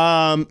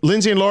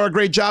 Lindsay and Laura,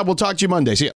 great job. We'll talk to you Monday. See ya.